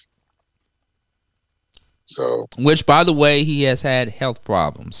enough. So, which, by the way, he has had health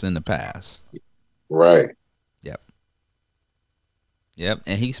problems in the past. Right. Yep.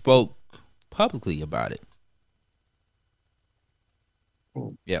 And he spoke publicly about it.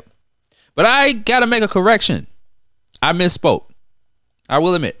 Yep. But I got to make a correction. I misspoke. I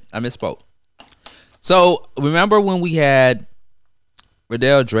will admit, I misspoke. So, remember when we had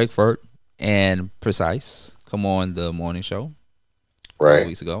Riddell Drakeford and Precise come on the morning show? Right. 2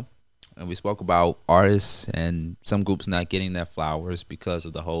 weeks ago. And we spoke about artists and some groups not getting their flowers because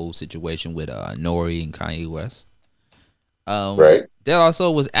of the whole situation with Nori and Kanye West. Right. De La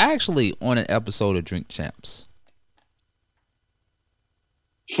Soul was actually on an episode of Drink Champs.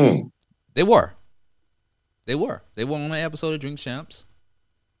 They were. They were on an episode of Drink Champs.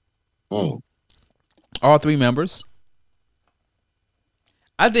 All three members.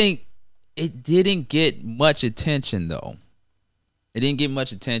 I think it didn't get much attention, though. It didn't get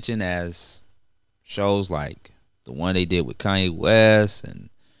much attention as shows like the one they did with Kanye West and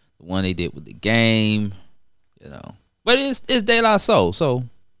the one they did with The Game, But it's De La Soul, so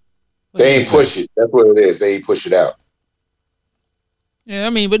they ain't push it. That's what it is. They ain't push it out. Yeah, I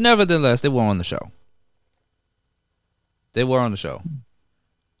mean, but nevertheless, they were on the show. They were on the show.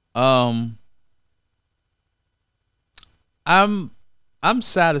 I'm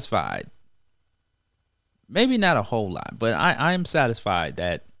satisfied. Maybe not a whole lot, but I am satisfied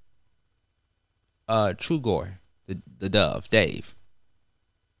that True Gore, the Dove, Dave,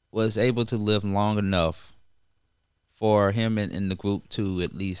 was able to live long enough for him and the group to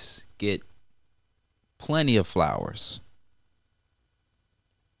at least get plenty of flowers.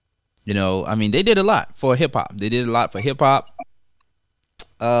 I mean, they did a lot for hip hop. They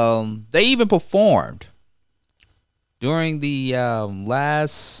even performed during the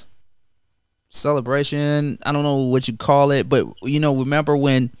last celebration. I don't know what you call it, but remember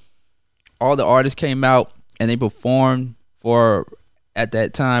when all the artists came out and they performed for, at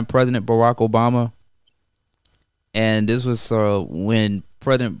that time, President Barack Obama. And this was when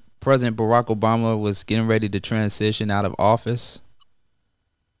President Barack Obama was getting ready to transition out of office.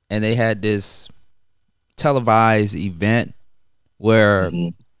 And they had this televised event where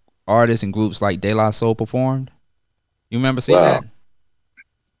artists and groups like De La Soul performed. You remember seeing that?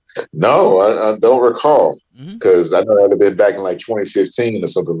 No, I don't recall. Because I know that would have been back in like 2015 or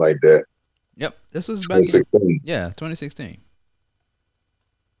something like that. Yep. This was back in 2016.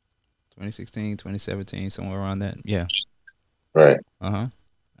 2016, 2017, somewhere around that. Yeah. Right. But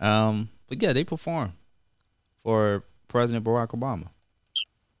yeah, they performed for President Barack Obama.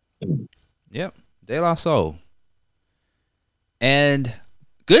 Yep. De La Soul. And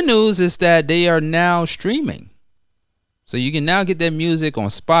good news is that they are now streaming. So you can now get their music on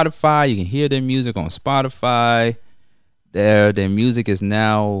Spotify. You can hear their music on Spotify. Their music is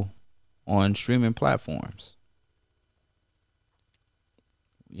now on streaming platforms.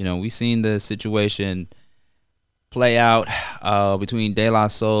 We've seen the situation play out between De La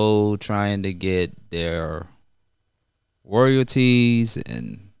Soul trying to get their royalties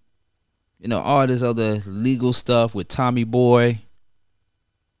and all this other legal stuff with Tommy Boy,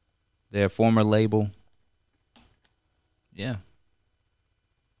 their former label. Yeah.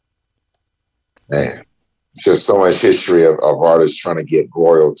 Man, it's just so much history of artists trying to get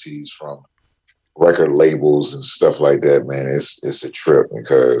royalties from record labels and stuff like that, man. It's a trip,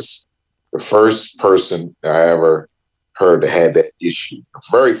 because the first person I ever heard that had that issue, the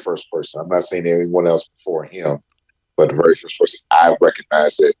very first person, I'm not saying anyone else before him, but the very first person I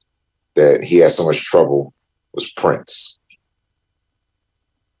recognized that he had so much trouble was Prince.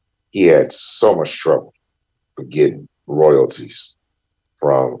 He had so much trouble with getting royalties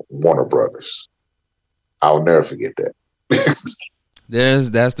from Warner Brothers. I'll never forget that.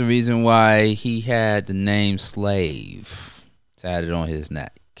 That's the reason why he had the name Slave tatted on his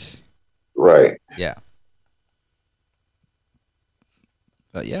neck. Right. Yeah.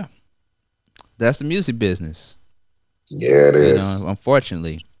 But yeah, that's the music business. Yeah, it is.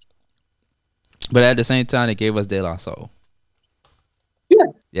 Unfortunately. But at the same time, it gave us De La Soul. Yeah.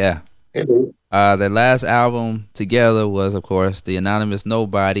 Yeah. Their last album together was, of course, The Anonymous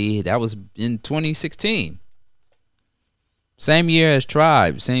Nobody. That was in 2016. Same year as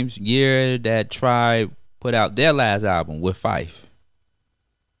Tribe. Same year that Tribe put out their last album with Phife.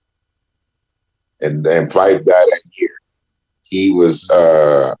 And Phife died that year. He was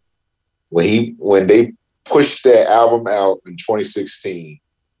when they pushed that album out in 2016,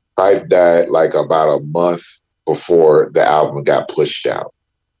 Phife died like about a month before the album got pushed out.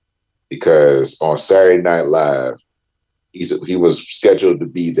 Because on Saturday Night Live, he was scheduled to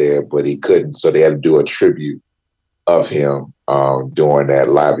be there, but he couldn't, so they had to do a tribute of him during that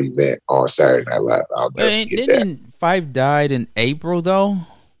live event on Saturday Night Live. Didn't Phife died in April though?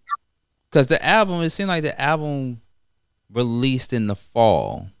 Because it seemed like the album released in the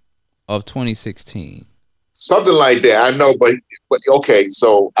fall of 2016. Something like that. I know, but okay,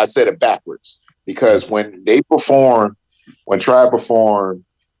 so I said it backwards. Because when Tribe performed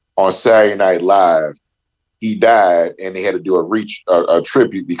on Saturday Night Live, he died, and they had to do a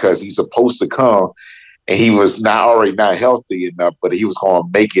tribute because he's supposed to come, and he was not healthy enough, but he was going to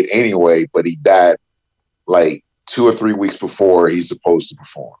make it anyway. But he died like 2 or 3 weeks before he's supposed to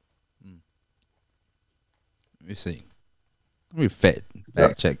perform. Let me see. Let me fact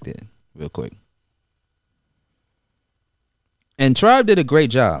check that real quick. And Tribe did a great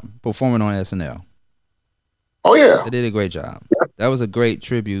job performing on SNL. Oh yeah, they did a great job. Yeah. That was a great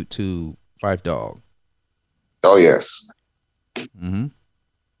tribute to Phife Dawg. Oh yes. Mm-hmm.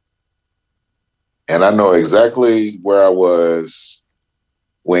 And I know exactly where I was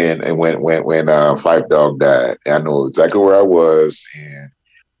when Five Dog died. I know exactly where I was, and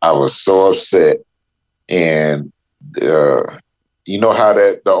I was so upset. And you know how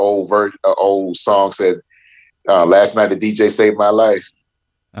that the old song said, "Last night the DJ saved my life."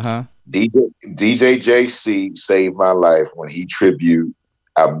 DJ JC saved my life when he tribute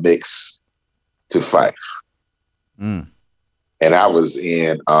a mix to Fife. And I was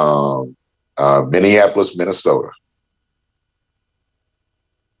in Minneapolis, Minnesota.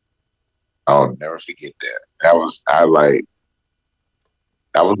 I'll never forget that. I was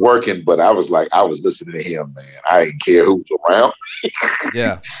working, but I was listening to him, man. I didn't care who was around.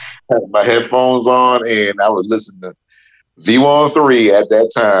 Yeah. I had my headphones on, and I was listening to V103 at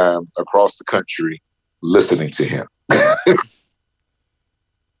that time across the country, listening to him.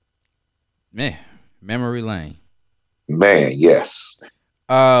 Man, memory lane. Man, yes.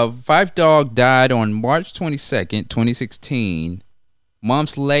 Five Dog died on March 22nd, 2016.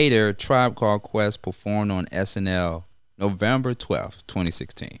 Months later, Tribe Called Quest performed on SNL November 12th,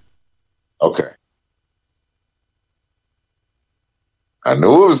 2016. Okay. I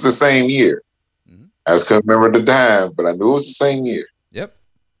knew it was the same year. I just couldn't remember the time, but I knew it was the same year. Yep.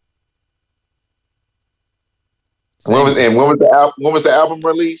 When was the album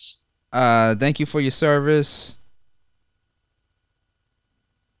released? Thank You for Your Service.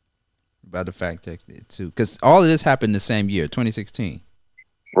 About to fact check it too, because all of this happened the same year, 2016.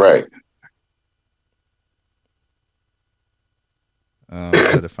 Right.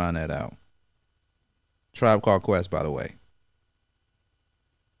 Got to find that out. Tribe Called Quest, by the way.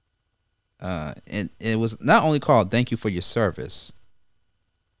 And it was not only called Thank You for Your Service.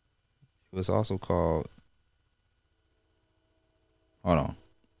 It was also called. Hold on.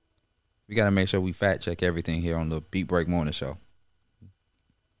 We got to make sure we fact check everything here on the Beat Break Morning Show.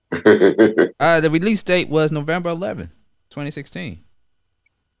 The release date was November 11th, 2016.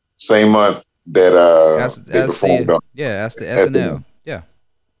 Same month that they performed on. Yeah, that's the SNL. Yeah.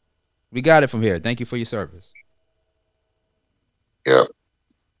 We got it from here. Thank You for Your Service. Yep.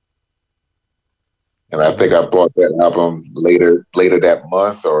 And I think I bought that album later that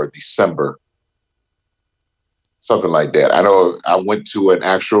month or December. Something like that. I know I went to an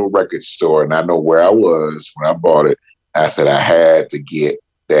actual record store, and I know where I was when I bought it. I said I had to get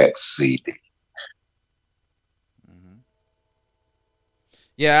that CD.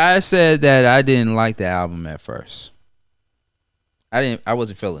 Yeah, I said that I didn't like the album at first. I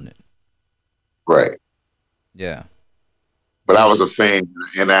wasn't feeling it. Right. Yeah. But I was a fan,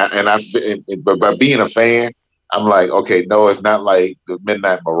 but by being a fan, I'm like, okay, no, it's not like the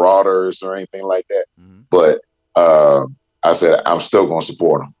Midnight Marauders or anything like that. But I said I'm still going to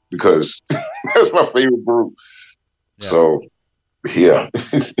support them because that's my favorite group. Yeah. So, yeah.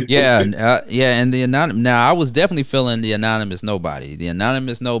 And the Anonymous. Now, I was definitely feeling the Anonymous Nobody. The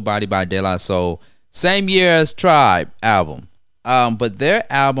Anonymous Nobody by De La Soul. Same year as Tribe album. But their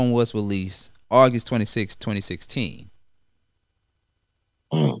album was released August 26, 2016.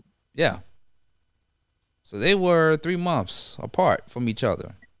 Yeah. So they were 3 months apart from each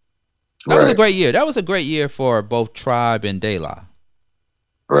other. That was a great year. That was a great year for both Tribe and De La.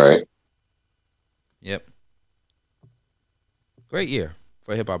 Right. Yep. Great year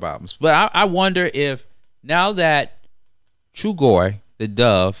for hip hop albums. But I wonder if now that Trugoy, the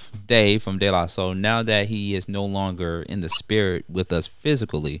Dove, Dave from De La Soul, now that he is no longer in the spirit with us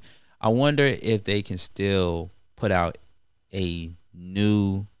physically, I wonder if they can still put out a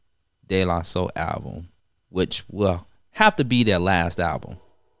new De La Soul album, which will have to be their last album.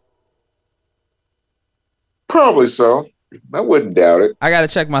 Probably so. I wouldn't doubt it. I got to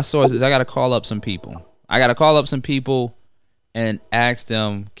check my sources. I got to call up some people. And ask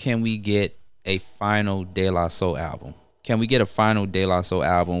them, can we get a final De La Soul album? Can we get a final De La Soul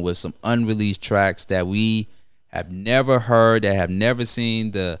album with some unreleased tracks that we have never heard, that have never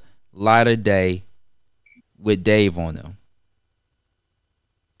seen the light of day with Dave on them?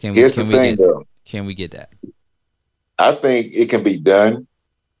 Can we get that? I think it can be done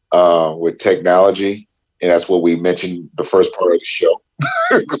with technology. And that's what we mentioned the first part of the show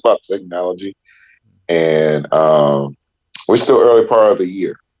about technology. And we're still early part of the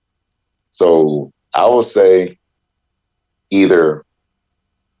year. So I will say either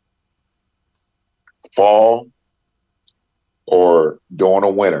fall or during a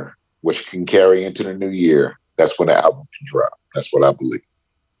winter, which can carry into the new year. That's when the album can drop. That's what I believe.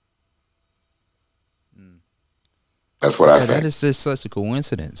 That's what I think. That is just such a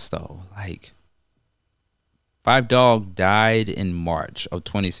coincidence, though. Like, Five Dog died in March of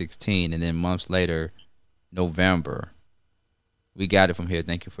 2016, and then months later, November, we got it from here.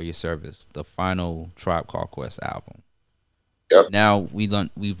 Thank You for Your Service, the final Tribe Called Quest album. Yep. Now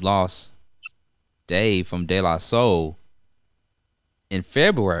we've lost Dave from De La Soul in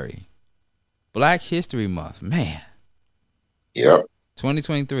February. Black History Month, man. Yep.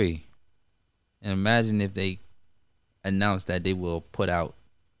 2023. And imagine if they announced that they will put out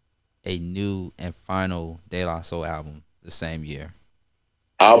a new and final De La Soul album the same year.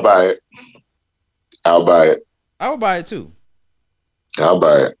 I'll buy it. I would buy it too. I'll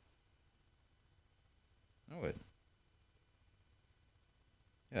buy it. I would.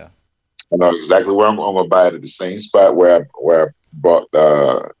 Yeah. I know exactly where I'm going to buy it, at the same spot where I bought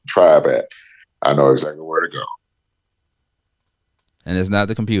Tribe at. I know exactly where to go. And it's not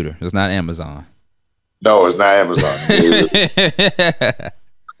the computer. It's not Amazon. No, it's not Amazon.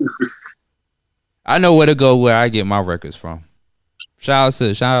 I know where to go where I get my records from. Shout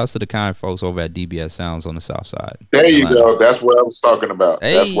outs to the kind folks over at DBS Sounds on the South Side. There you go. That's what I was talking about.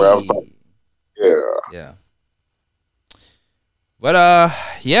 Hey. That's where I was talking. Yeah. But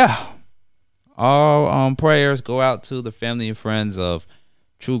yeah. All prayers go out to the family and friends of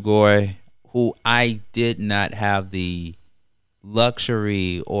True Goy, who I did not have the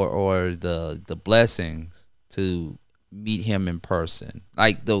luxury or the blessings to meet him in person.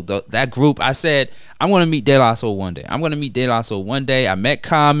 Like that group, I said I'm going to meet De La Soul one day. I met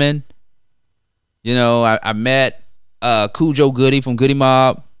Common. You know, I met Cujo Goody from Goody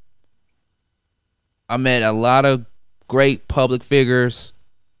Mob. I met a lot of great public figures,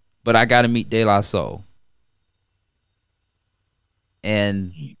 but I got to meet De La Soul.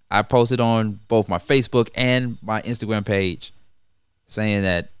 And I posted on both my Facebook and my Instagram page saying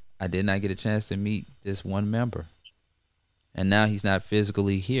that I did not get a chance to meet this one member. And now he's not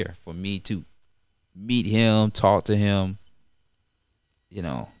physically here for me to meet him, talk to him. You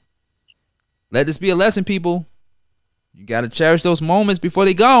know, let this be a lesson, people. You got to cherish those moments before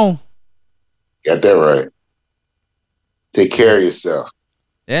they gone. Got that right. Take care of yourself.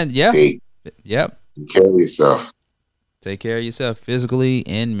 And yeah. Take care of yourself. Take care of yourself physically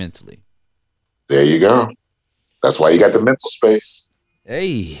and mentally. There you go. That's why you got the mental space.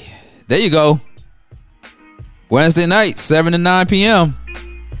 Hey, there you go. Wednesday night, 7 to 9 p.m.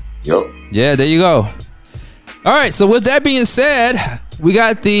 Yep. Yeah, there you go. All right, so with that being said, we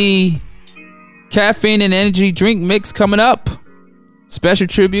got the caffeine and energy drink mix coming up. Special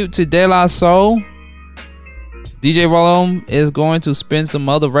tribute to De La Soul. DJ Rollum is going to spin some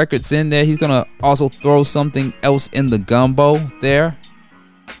other records in there. He's going to also throw something else in the gumbo there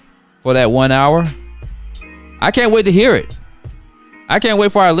for that 1 hour. I can't wait to hear it. I can't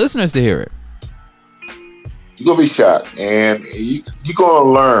wait for our listeners to hear it. You're going to be shocked. And you're going to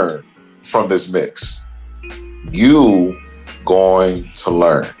learn from this mix. You going to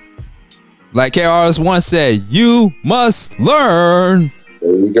learn. Like KRS once said, you must learn.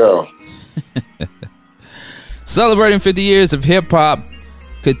 There you go. Celebrating 50 years of hip-hop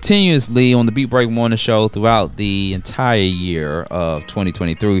continuously on the Beat Break Morning Show throughout the entire year of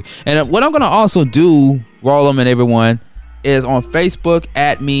 2023. And what I'm going to also do, Rollum and everyone, is on Facebook,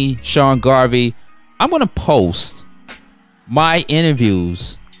 at me, Sean Garvey. I'm going to post my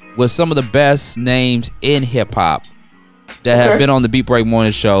interviews with some of the best names in hip-hop that have been on the Beat Break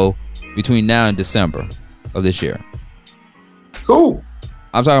Morning Show between now and December of this year. Cool.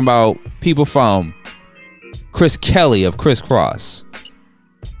 I'm talking about people from Chris Kelly of Criss Cross,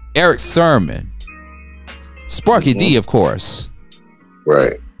 Eric Sermon, Sparky D, of course.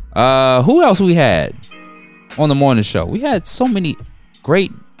 Right. Who else we had on the morning show? We had so many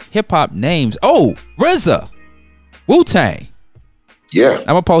great hip-hop names. Oh, RZA, Wu-Tang. Yeah. I'm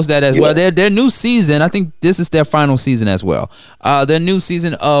gonna post that as well. Their new season, I think this is their final season as well. Their new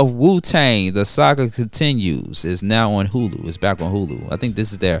season of Wu-Tang, The Saga Continues, is now on Hulu. It's back on Hulu. I think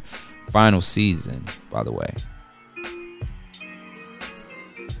this is their final season, by the way.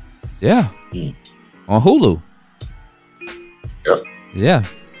 Yeah. On Hulu. Yep. Yeah.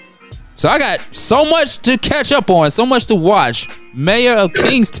 So I got so much to catch up on, so much to watch. Mayor of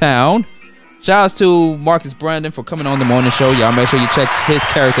Kingstown. Shout outs to Marcus Brandon for coming on the morning show. Y'all make sure you check his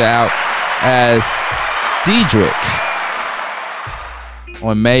character out as Diedrich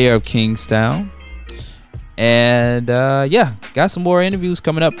on Mayor of Kingstown. And yeah, got some more interviews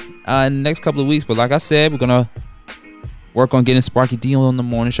coming up in the next couple of weeks. But like I said, we're going to work on getting Sparky D on the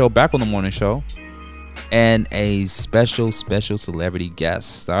morning show, back on the morning show. And a special celebrity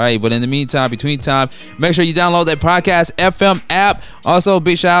guest. All right, but in the meantime, between time, make sure you download that Podcast FM app. Also,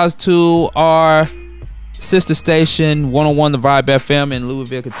 big shout outs to our sister station, 101 The Vibe FM in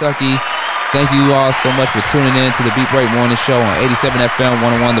Louisville, Kentucky. Thank you all so much for tuning in to the Beat Break Morning Show on 87 FM,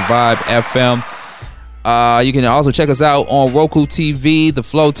 101 The Vibe FM. You can also check us out on Roku TV, the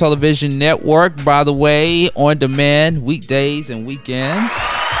Flow Television Network, by the way, on demand, weekdays and weekends.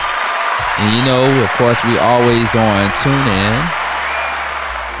 And you know, of course, we always on TuneIn,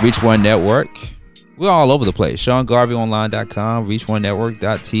 Reach One Network. We're all over the place. SeanGarveyOnline.com,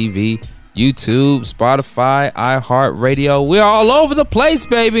 ReachOneNetwork.tv, YouTube, Spotify, iHeartRadio. We're all over the place,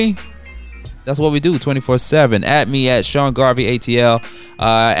 baby. That's what we do 24/7. At me at Sean Garvey ATL,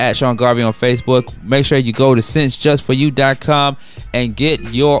 at Sean Garvey on Facebook. Make sure you go to SenseJustForYou.com and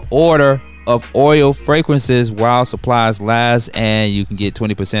get your order of oil fragrances while supplies last, and you can get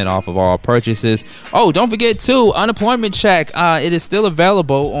 20% off of all purchases. Oh, don't forget too, Unemployment Check. It is still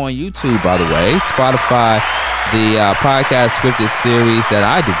available on YouTube, by the way. Spotify, the podcast scripted series that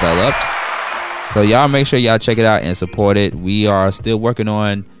I developed. So y'all make sure y'all check it out and support it. We are still working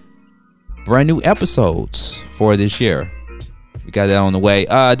on brand new episodes for this year. We got that on the way.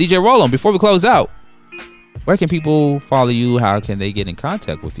 DJ Roland, before we close out, where can people follow you? How can they get in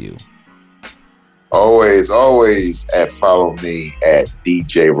contact with you? Always follow me at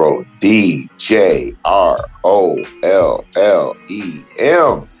DJ Roland, DJROLLEM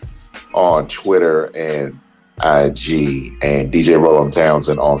on Twitter and IG, and DJ Roland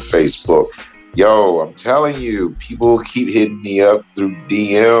Townsend on Facebook. Yo, I'm telling you, people keep hitting me up through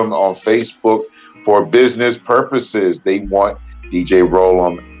DM on Facebook for business purposes. They want DJ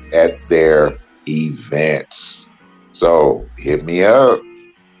Roland at their events. So hit me up.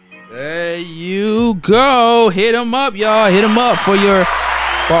 There you go. Hit them up, y'all. Hit them up for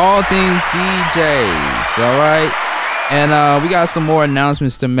all things DJs. All right. And we got some more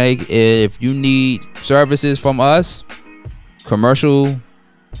announcements to make. If you need services from us, commercial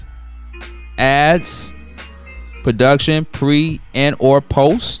ads, production, pre and or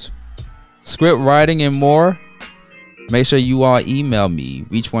post, script writing, and more, make sure you all email me,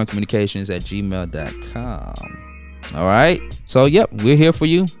 reachonecommunications@gmail.com. All right. So, yep, we're here for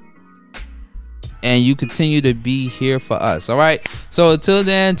you. And you continue to be here for us. All right. So until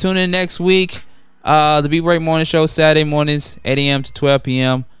then, tune in next week. The Beat Break Morning Show, Saturday mornings, 8 a.m. to 12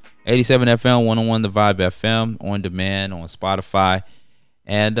 p.m. 87 FM, 101 The Vibe FM, on demand, on Spotify.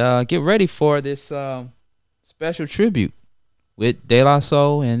 And get ready for this special tribute with De La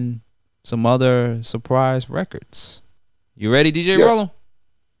Soul and some other surprise records. You ready, DJ Roland?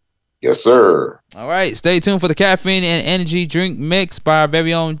 Yes, sir. All right. Stay tuned for the Caffeine and Energy Drink Mix by our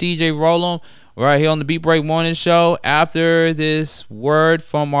very own DJ Roland, right here on the Beat Break Morning Show, after this word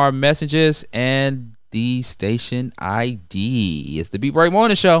from our messages and the station ID. It's the Beat Break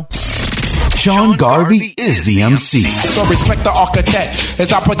Morning Show. Sean Garvey is the MC. So respect the architect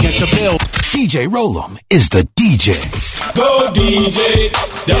as I begin to build. DJ Roland is the DJ. Go DJ,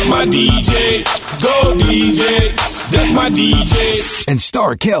 that's my DJ. Go DJ, that's my DJ. And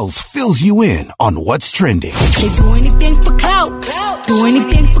Star Kells fills you in on what's trending. They do anything for clout. Do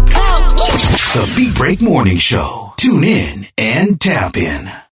anything for clout. The Beat Break Morning Show. Tune in and tap in.